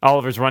week,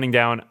 Oliver's running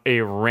down a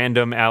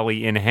random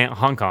alley in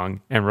Hong Kong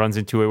and runs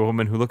into a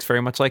woman who looks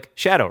very much like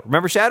Shadow.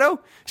 Remember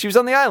Shadow? She was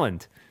on the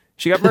island.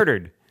 She got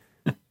murdered.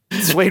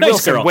 Slade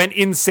Wilson went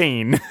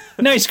insane.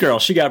 Nice girl.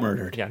 She got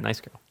murdered. Yeah,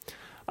 nice girl.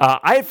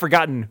 I had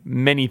forgotten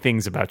many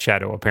things about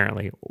Shadow,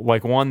 apparently.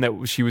 Like one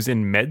that she was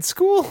in med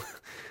school.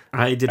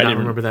 I did not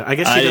remember that. I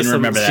guess she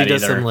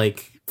does some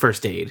like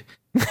first aid.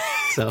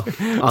 So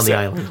on the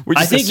island.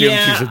 I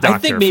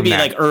think maybe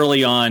like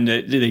early on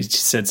they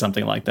said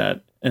something like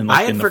that.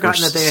 I had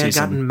forgotten that they had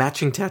gotten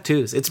matching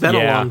tattoos. It's been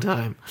a long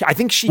time. I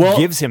think she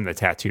gives him the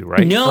tattoo,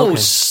 right? No,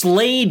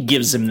 Slade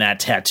gives him that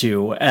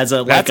tattoo as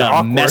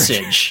a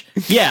message.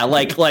 Yeah,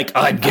 like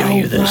I'm giving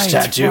you this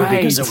tattoo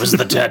because it was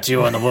the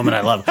tattoo on the woman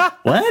I love.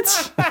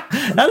 What?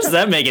 How does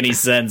that make any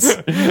sense?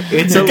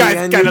 It's a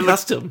kind of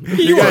custom.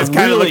 You guys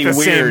kind of really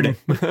weird.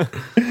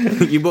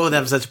 You both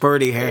have such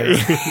pretty hair.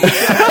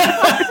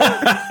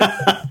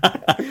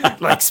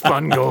 Like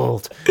spun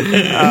gold.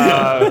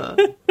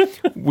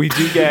 We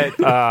do get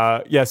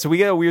so we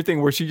get a weird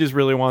thing where she just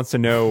really wants to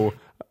know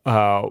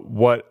how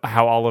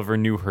Oliver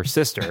knew her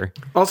sister.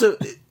 Also,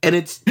 and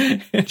then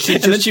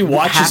she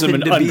watches him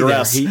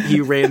undress.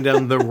 He ran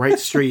down the right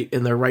street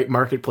in the right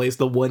marketplace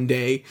the one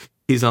day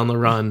he's on the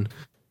run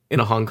in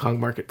a Hong Kong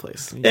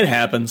marketplace. It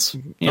happens.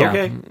 Yeah.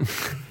 Okay.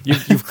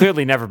 You've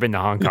clearly never been to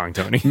Hong Kong,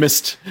 Tony.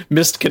 Missed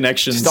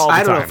connections.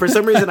 I don't know. For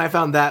some reason, I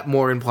found that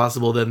more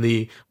implausible than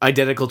the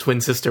identical twin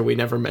sister we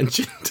never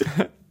mentioned.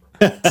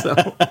 So,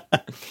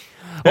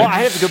 well,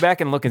 I have to go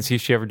back and look and see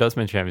if she ever does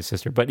mention his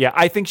sister. But yeah,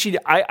 I think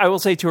I will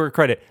say to her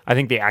credit, I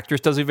think the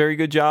actress does a very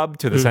good job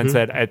to the sense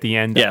that at the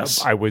end,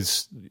 I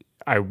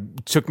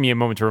took me a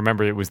moment to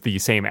remember it was the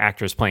same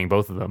actress playing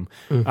both of them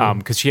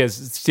because she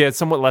has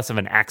somewhat less of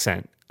an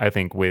accent, I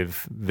think,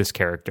 with this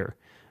character.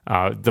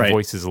 The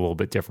voice is a little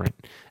bit different.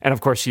 And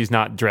of course, she's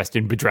not dressed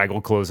in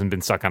bedraggled clothes and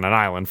been stuck on an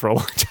island for a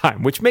long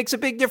time, which makes a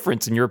big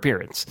difference in your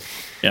appearance.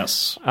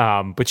 Yes.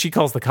 But she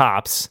calls the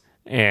cops,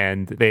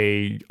 and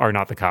they are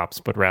not the cops,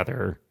 but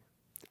rather,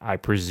 I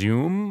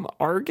presume,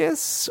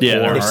 Argus? Yeah,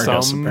 or Argus,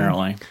 some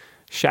apparently.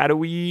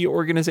 Shadowy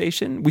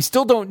organization. We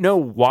still don't know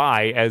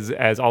why,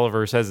 as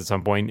Oliver says at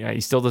some point,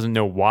 he still doesn't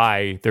know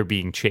why they're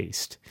being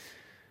chased.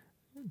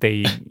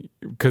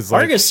 Because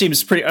Argus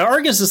seems pretty.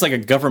 Argus is like a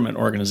government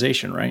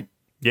organization, right?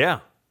 Yeah,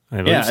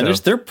 so.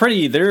 They're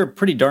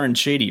pretty darn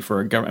shady for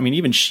a government. I mean,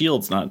 even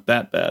Shield's not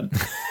that bad.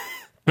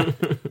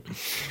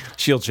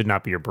 Shield should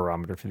not be your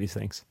barometer for these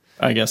things.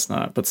 I guess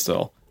not, but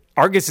still.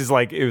 Argus is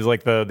like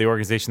the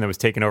organization that was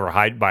taken over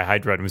by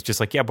Hydra and was just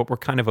like, yeah, but we're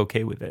kind of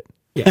okay with it.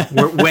 Yeah,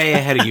 we're way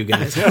ahead of you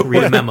guys.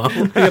 Read a memo.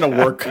 We're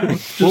gonna work.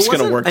 Just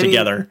gonna work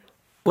together.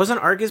 Wasn't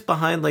Argus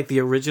behind like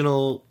the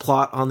original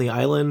plot on the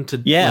island to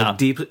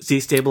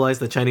destabilize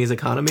the Chinese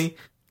economy?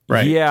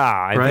 Right. Yeah,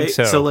 I think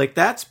so. So like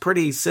that's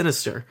pretty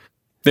sinister.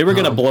 They were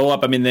going to blow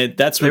up. I mean, they were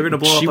going to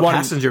blow up a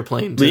passenger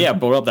plane. Too. Yeah,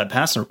 blow up that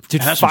passenger.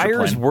 Did passenger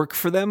Fires plane. work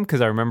for them? Because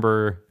I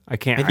remember He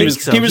was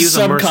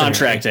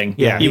subcontracting.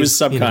 Yeah, he was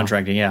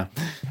subcontracting. Yeah,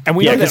 and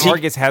we know that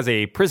Argus has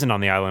a prison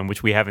on the island,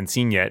 which we haven't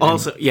seen yet.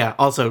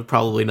 Also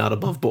probably not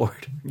above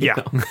board. You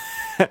know?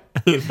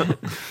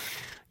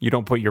 You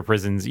don't put your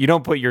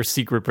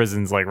secret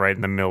prisons like right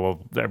in the middle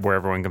of where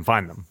everyone can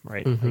find them,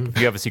 right? Like, if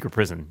you have a secret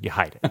prison, you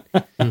hide it.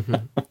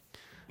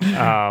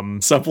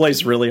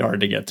 Someplace really hard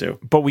to get to.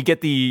 But we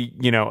get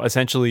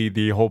essentially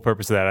the whole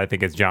purpose of that, I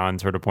think, as John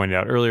sort of pointed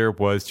out earlier,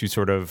 was to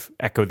sort of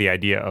echo the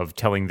idea of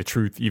telling the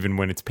truth even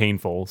when it's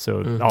painful.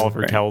 So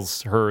Oliver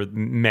tells her,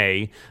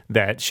 May,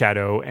 that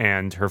Shadow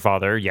and her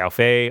father, Yao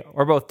Fei,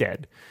 are both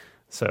dead.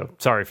 So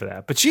sorry for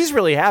that. But she's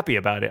really happy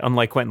about it,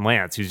 unlike Quentin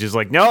Lance, who's just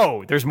like,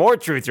 no, there's more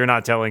truth you're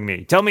not telling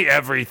me. Tell me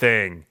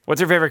everything. What's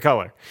your favorite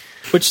color?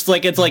 Which, it's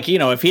like,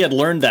 if he had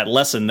learned that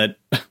lesson that,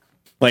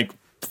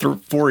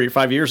 4 or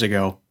 5 years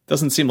ago,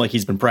 doesn't seem like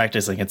he's been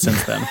practicing it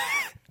since then.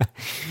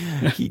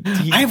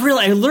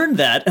 I learned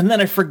that, and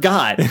then I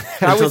forgot.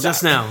 Until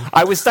just now.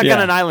 I was stuck on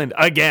an island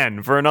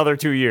again for another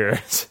 2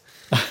 years.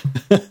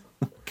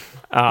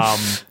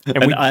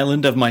 An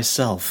island of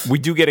myself. We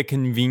do get a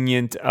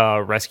convenient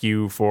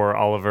rescue for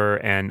Oliver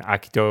and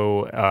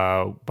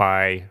Akito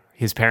by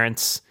his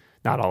parents.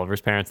 Not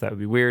Oliver's parents, that would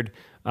be weird.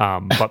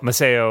 But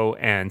Masao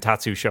and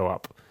Tatsu show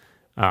up.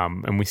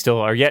 And we still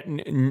are yet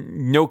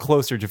no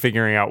closer to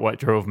figuring out what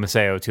drove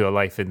Masao to a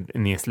life in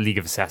the League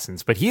of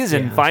Assassins. But he is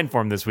in fine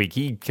form this week.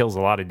 He kills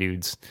a lot of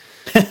dudes.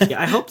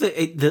 I hope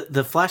that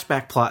the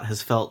flashback plot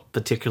has felt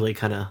particularly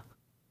kind of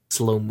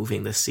slow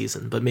moving this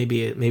season, but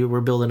maybe we're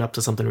building up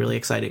to something really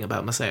exciting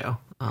about Masao.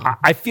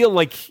 I feel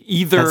like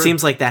either that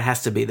seems like that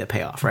has to be the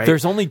payoff, right?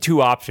 There's only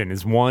two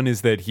options. One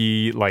is that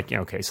he so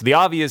the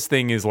obvious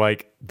thing is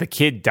the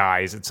kid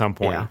dies at some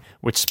point,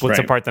 which splits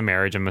apart the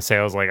marriage, and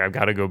Masao's like, I've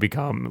got to go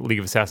become League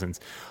of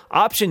Assassins.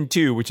 Option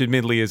 2, which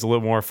admittedly is a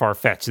little more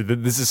far-fetched,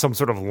 this is some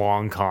sort of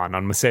long con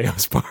on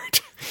Masao's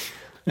part.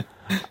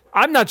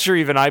 I'm not sure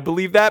even I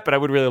believe that, but I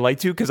would really like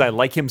to because I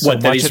like him so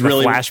much in the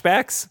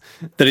flashbacks.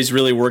 That he's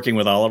really working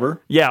with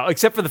Oliver? Yeah,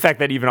 except for the fact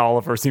that even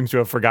Oliver seems to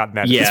have forgotten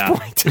that at this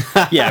point.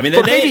 Yeah, I mean,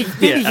 maybe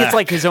it's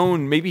like his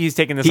own, maybe he's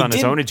taking this on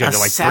his own agenda.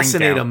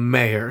 Assassinate a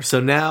mayor, so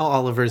now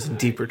Oliver's in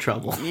deeper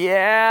trouble.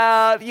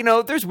 Yeah,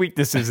 there's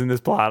weaknesses in this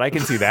plot. I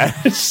can see that.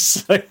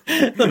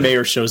 The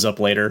mayor shows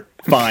up later.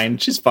 Fine,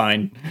 she's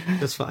fine.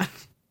 That's fine.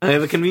 I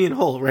have a convenient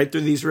hole right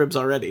through these ribs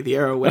already. The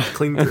arrow went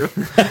clean through.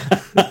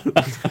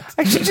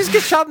 I should just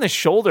get shot in the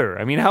shoulder.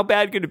 I mean, how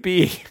bad could it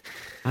be?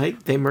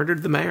 They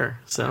murdered the mayor,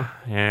 so.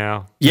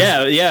 Yeah.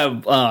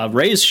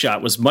 Ray's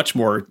shot was much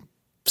more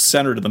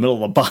centered in the middle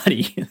of the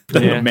body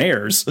than the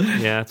mayor's.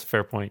 Yeah, that's a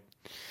fair point.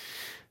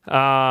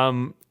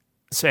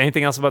 So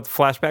anything else about the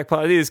flashback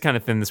plot? It is kind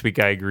of thin this week.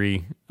 I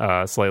agree.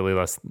 Slightly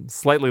less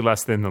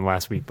thin than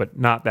last week, but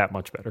not that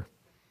much better.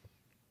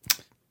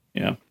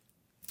 Yeah,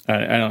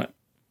 I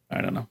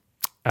don't know.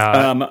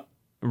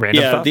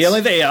 Random thoughts? The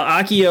only thing,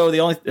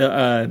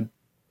 Akio,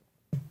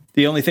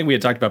 the only thing we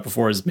had talked about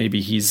before is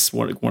maybe he's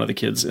one of the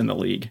kids in the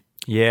league.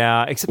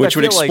 Yeah, except which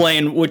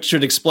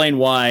should explain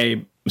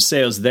why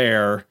Masao's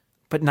there,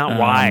 but not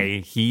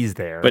why he's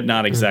there. But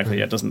not exactly.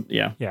 Mm-hmm. It doesn't.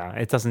 Yeah,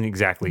 it doesn't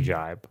exactly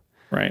jibe.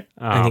 Right.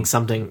 I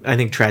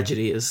think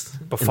tragedy is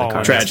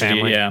befallen.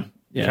 Tragedy. Yeah.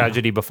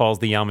 Tragedy befalls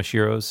the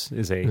Yamashiros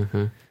is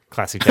a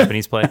classic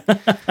Japanese play.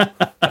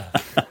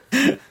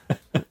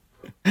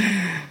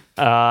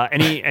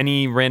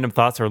 Any random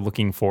thoughts or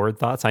looking forward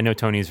thoughts? I know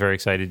Tony's very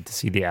excited to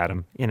see the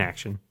Atom in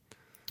action.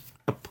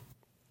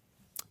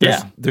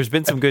 There's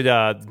been some good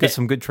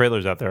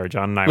trailers out there.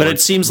 John and I. But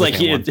it seems like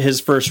his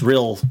first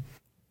real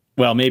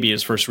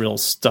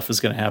stuff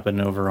is going to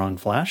happen over on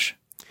Flash.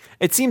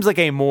 It seems like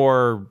a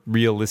more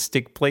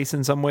realistic place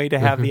in some way to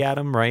have the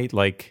Atom, right?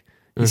 Like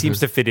he seems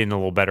to fit in a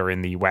little better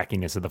in the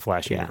wackiness of the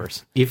Flash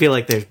universe. You feel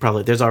like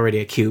there's already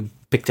a cube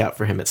picked out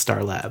for him at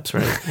Star Labs,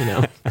 right? You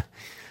know.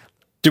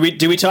 Do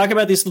we talk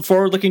about these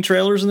forward-looking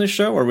trailers in this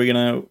show? Or are we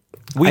gonna?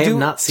 I have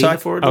not seen the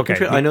forward-looking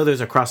trailer. I know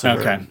there's a crossover.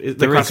 Okay.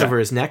 The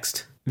crossover is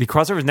next. The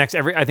crossover is next.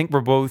 I think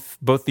we're both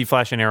the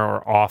Flash and Arrow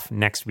are off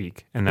next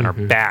week, and then are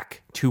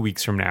back 2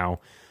 weeks from now.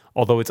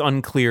 Although it's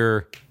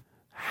unclear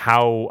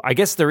how. I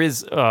guess there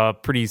is a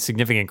pretty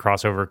significant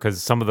crossover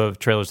because some of the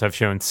trailers have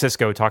shown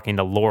Cisco talking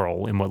to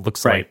Laurel in what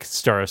looks like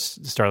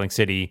Starling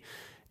City,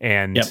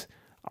 and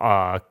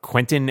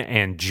Quentin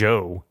and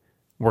Joe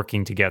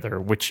working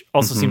together, which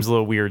also seems a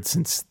little weird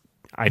since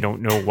I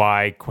don't know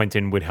why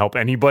Quentin would help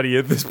anybody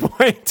at this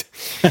point.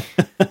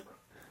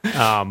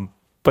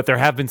 But there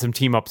have been some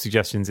team up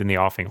suggestions in the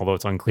offing, although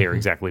it's unclear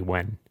exactly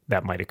when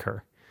that might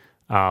occur.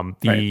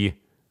 The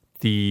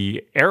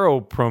Arrow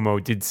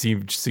promo did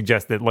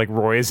suggest that like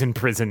Roy is in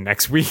prison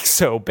next week,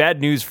 so bad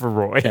news for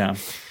Roy. Yeah,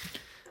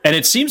 and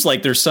it seems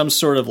like there's some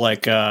sort of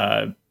like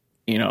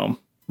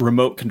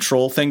remote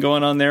control thing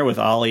going on there with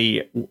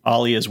Ollie.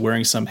 Ollie is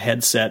wearing some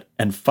headset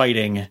and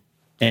fighting,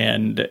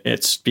 and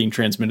it's being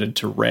transmitted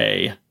to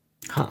Ray.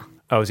 Huh.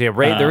 Oh, so yeah,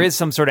 Ray. There is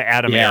some sort of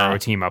Atom Arrow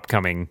team up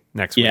coming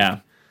next week.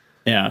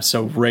 Yeah.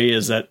 So Ray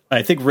is that.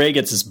 I think Ray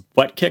gets his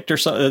butt kicked or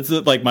something. That's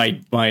like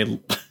my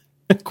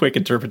quick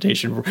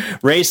interpretation.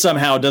 Ray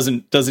somehow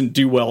doesn't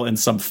do well in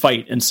some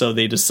fight, and so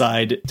they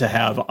decide to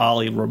have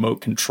Ollie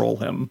remote control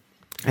him.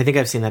 I think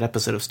I've seen that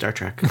episode of Star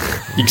Trek.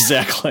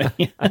 Exactly.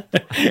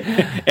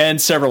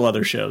 And several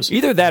other shows.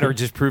 Either that or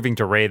just proving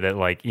to Ray that,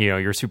 like, you know,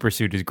 your super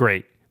suit is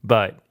great,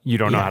 but you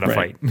don't know how to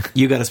fight.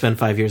 You got to spend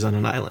 5 years on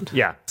an island.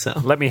 Yeah. So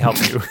let me help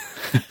you.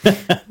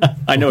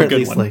 I know a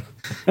good one. Like,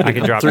 I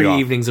can drop 3 you off.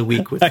 evenings a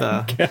week with,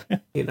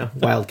 Wildcat.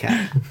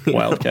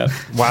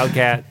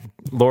 Wildcat.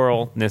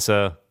 Laurel,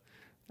 Nyssa.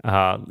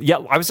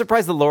 I was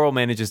surprised that Laurel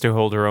manages to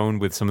hold her own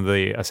with some of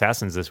the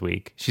assassins this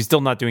week. She's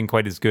still not doing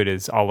quite as good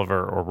as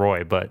Oliver or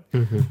Roy, but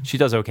she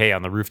does okay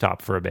on the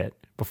rooftop for a bit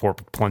before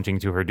plunging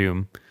to her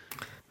doom.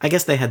 I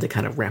guess they had to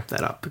kind of ramp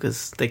that up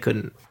because they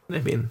couldn't.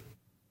 I mean,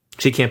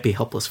 she can't be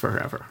helpless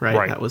forever,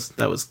 right? That was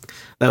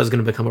going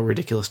to become a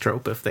ridiculous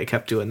trope if they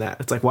kept doing that.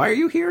 It's like, why are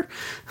you here?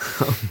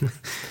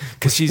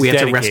 Because we have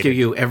to rescue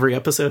you every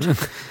episode.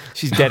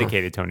 She's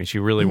dedicated, Tony. She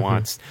really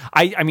wants.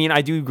 I mean,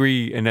 I do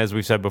agree, and as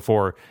we've said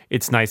before,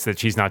 it's nice that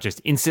she's not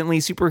just instantly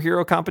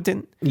superhero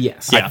competent.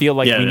 Yes, I feel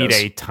like we need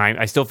a time.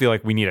 I still feel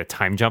like we need a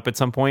time jump at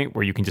some point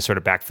where you can just sort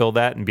of backfill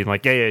that and be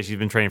like, she's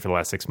been training for the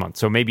last 6 months.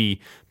 So maybe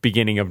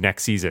beginning of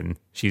next season,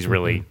 she's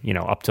really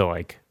up to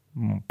like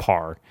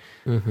par.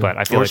 But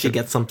I feel like she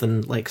gets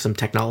something like some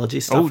technology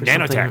stuff.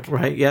 Nanotech,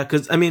 right? Yeah,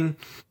 because I mean,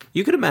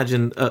 you could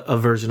imagine a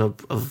version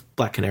of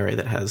Black Canary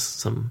that has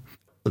some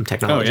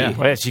technology.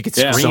 Oh yeah, she could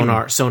scream.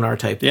 sonar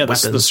type. Yeah,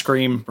 weapons. The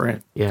scream.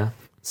 Right. Yeah,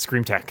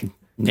 scream tech.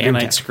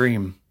 Nanite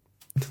scream.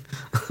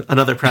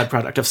 Another proud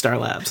product of Star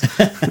Labs.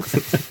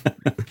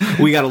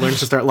 We got to learn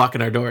to start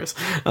locking our doors.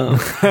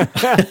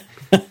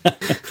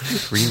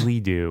 Really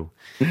do.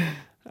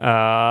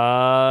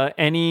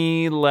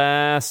 Any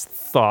last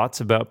thoughts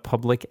about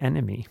Public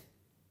Enemy?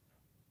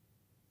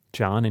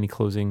 John, any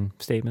closing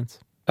statements?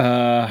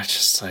 I'm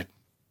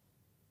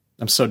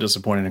so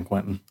disappointed in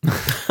Quentin.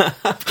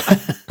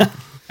 I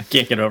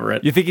can't get over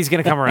it. You think he's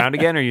going to come around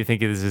again, or you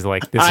think this is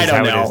like this? I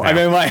don't know. How it is now? I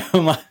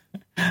mean,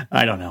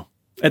 I don't know.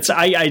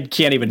 I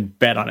can't even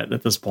bet on it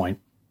at this point.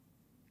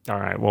 All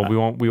right. Well,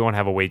 we won't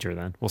have a wager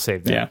then. We'll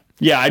save that.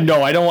 Yeah. I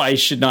know. I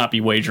should not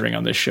be wagering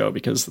on this show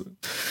because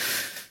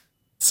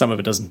some of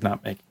it does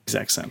not make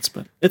exact sense,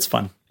 but it's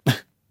fun.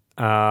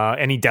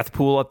 Any death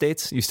pool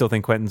updates? You still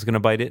think Quentin's going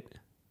to bite it?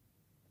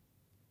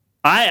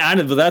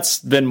 That's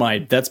been my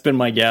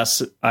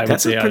guess.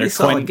 That's a pretty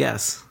solid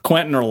guess.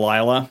 Quentin or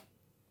Lila,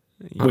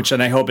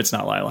 and I hope it's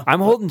not Lila.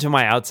 I'm holding to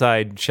my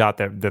outside shot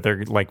that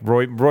they're like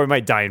Roy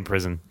might die in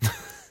prison.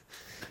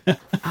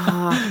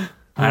 I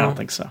don't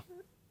think so.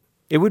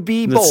 It would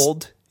be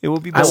bold. It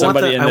would be bold.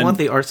 I want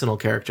the Arsenal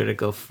character to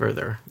go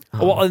further.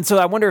 Well, and so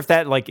I wonder if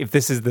that, like, if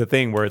this is the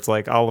thing where it's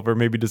like Oliver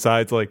maybe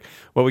decides, like,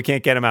 well, we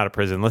can't get him out of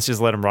prison. Let's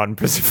just let him rot in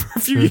prison for a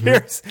few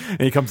years.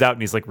 And he comes out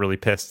and he's like really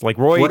pissed. Like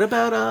Roy. What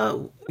about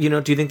do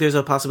you think there's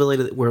a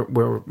possibility that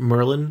where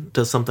Merlin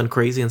does something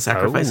crazy and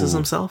sacrifices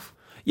himself?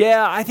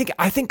 Yeah, I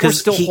think we're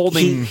still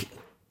holding.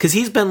 Because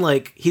he's been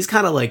like, he's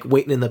kind of like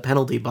waiting in the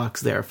penalty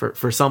box there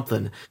for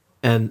something,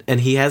 and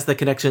he has the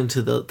connection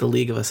to the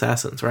League of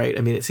Assassins, right?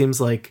 I mean, it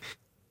seems like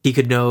he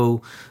could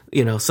know,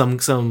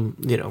 some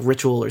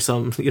ritual or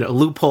some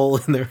loophole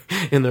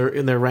in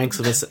their ranks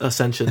of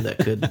ascension that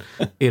could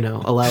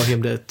allow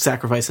him to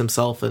sacrifice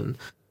himself and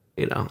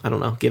I don't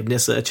know, give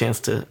Nyssa a chance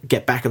to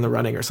get back in the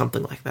running or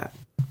something like that.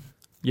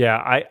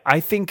 Yeah, I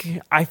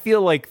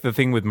feel like the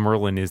thing with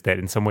Merlin is that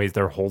in some ways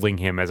they're holding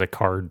him as a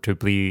card to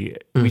be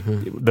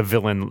the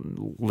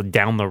villain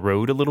down the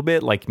road a little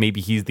bit. Like maybe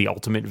he's the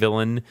ultimate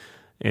villain,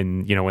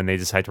 and when they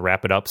decide to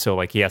wrap it up, so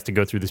like he has to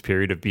go through this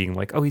period of being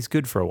like, oh, he's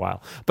good for a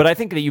while. But I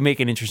think that you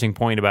make an interesting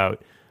point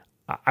about.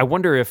 I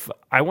wonder if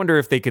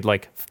they could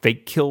like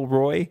fake kill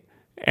Roy,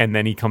 and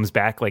then he comes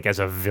back like as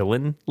a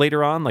villain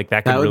later on. Like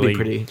that would be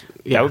pretty.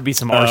 Yeah. That would be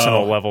some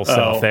Arsenal level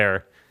stuff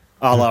there,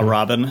 a la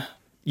Robin.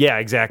 Yeah,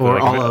 exactly. Or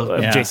like all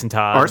of Jason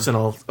Todd.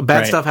 Arsenal.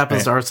 Bad stuff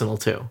happens to Arsenal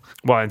too.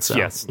 Well,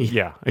 exactly.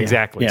 Yeah.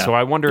 So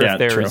I wonder if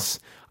true.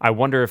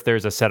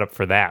 there's a setup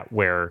for that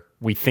where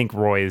we think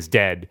Roy is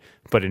dead,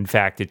 but in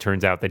fact it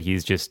turns out that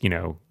he's just,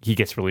 he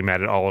gets really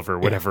mad at Oliver or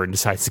whatever and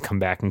decides to come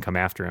back and come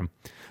after him.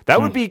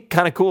 That would be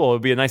kind of cool. It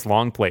would be a nice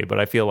long play, but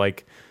I feel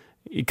like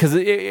because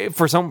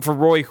for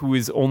Roy, who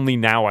is only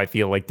now, I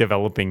feel like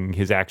developing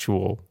his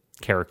actual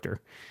character.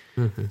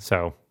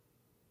 So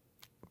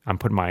I'm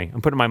putting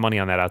my money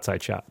on that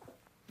outside shot.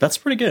 That's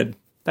pretty good.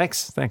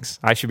 Thanks.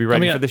 I should be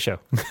ready for the show.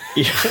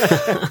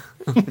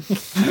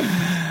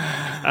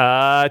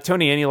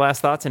 Tony, any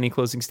last thoughts? Any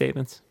closing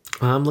statements?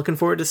 I'm looking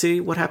forward to see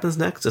what happens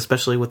next,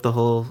 especially with the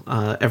whole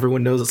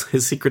everyone knows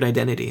his secret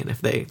identity, and if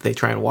they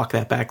try and walk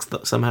that back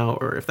somehow,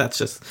 or if that's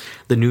just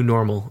the new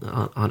normal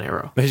on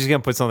Arrow. They're just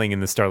going to put something in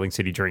the Starling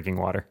City drinking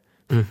water.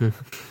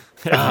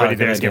 Everybody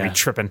there is going to be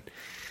tripping.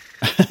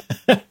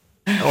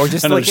 Or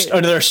just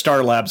another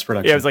Star Labs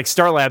production. Yeah, it was like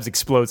Star Labs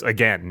explodes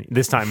again,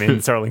 this time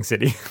in Starling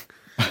City.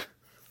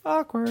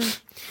 Awkward.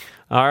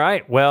 All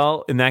right.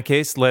 Well, in that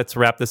case, let's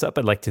wrap this up.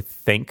 I'd like to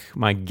thank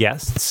my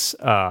guests,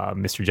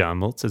 Mr. John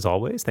Moltz, as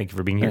always. Thank you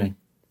for being here.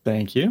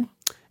 Thank you.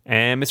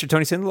 And Mr.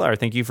 Tony Sindelar,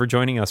 thank you for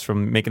joining us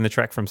from making the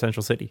trek from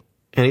Central City.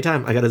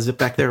 Anytime. I got to zip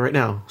back there right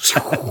now.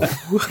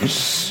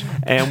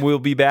 And we'll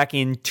be back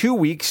in 2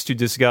 weeks to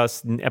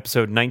discuss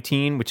episode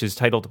 19, which is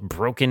titled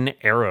Broken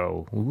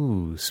Arrow.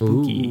 Ooh,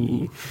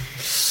 spooky.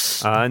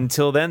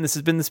 Until then, this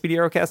has been the Speedy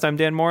Arrowcast. I'm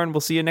Dan Moore, and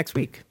we'll see you next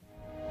week.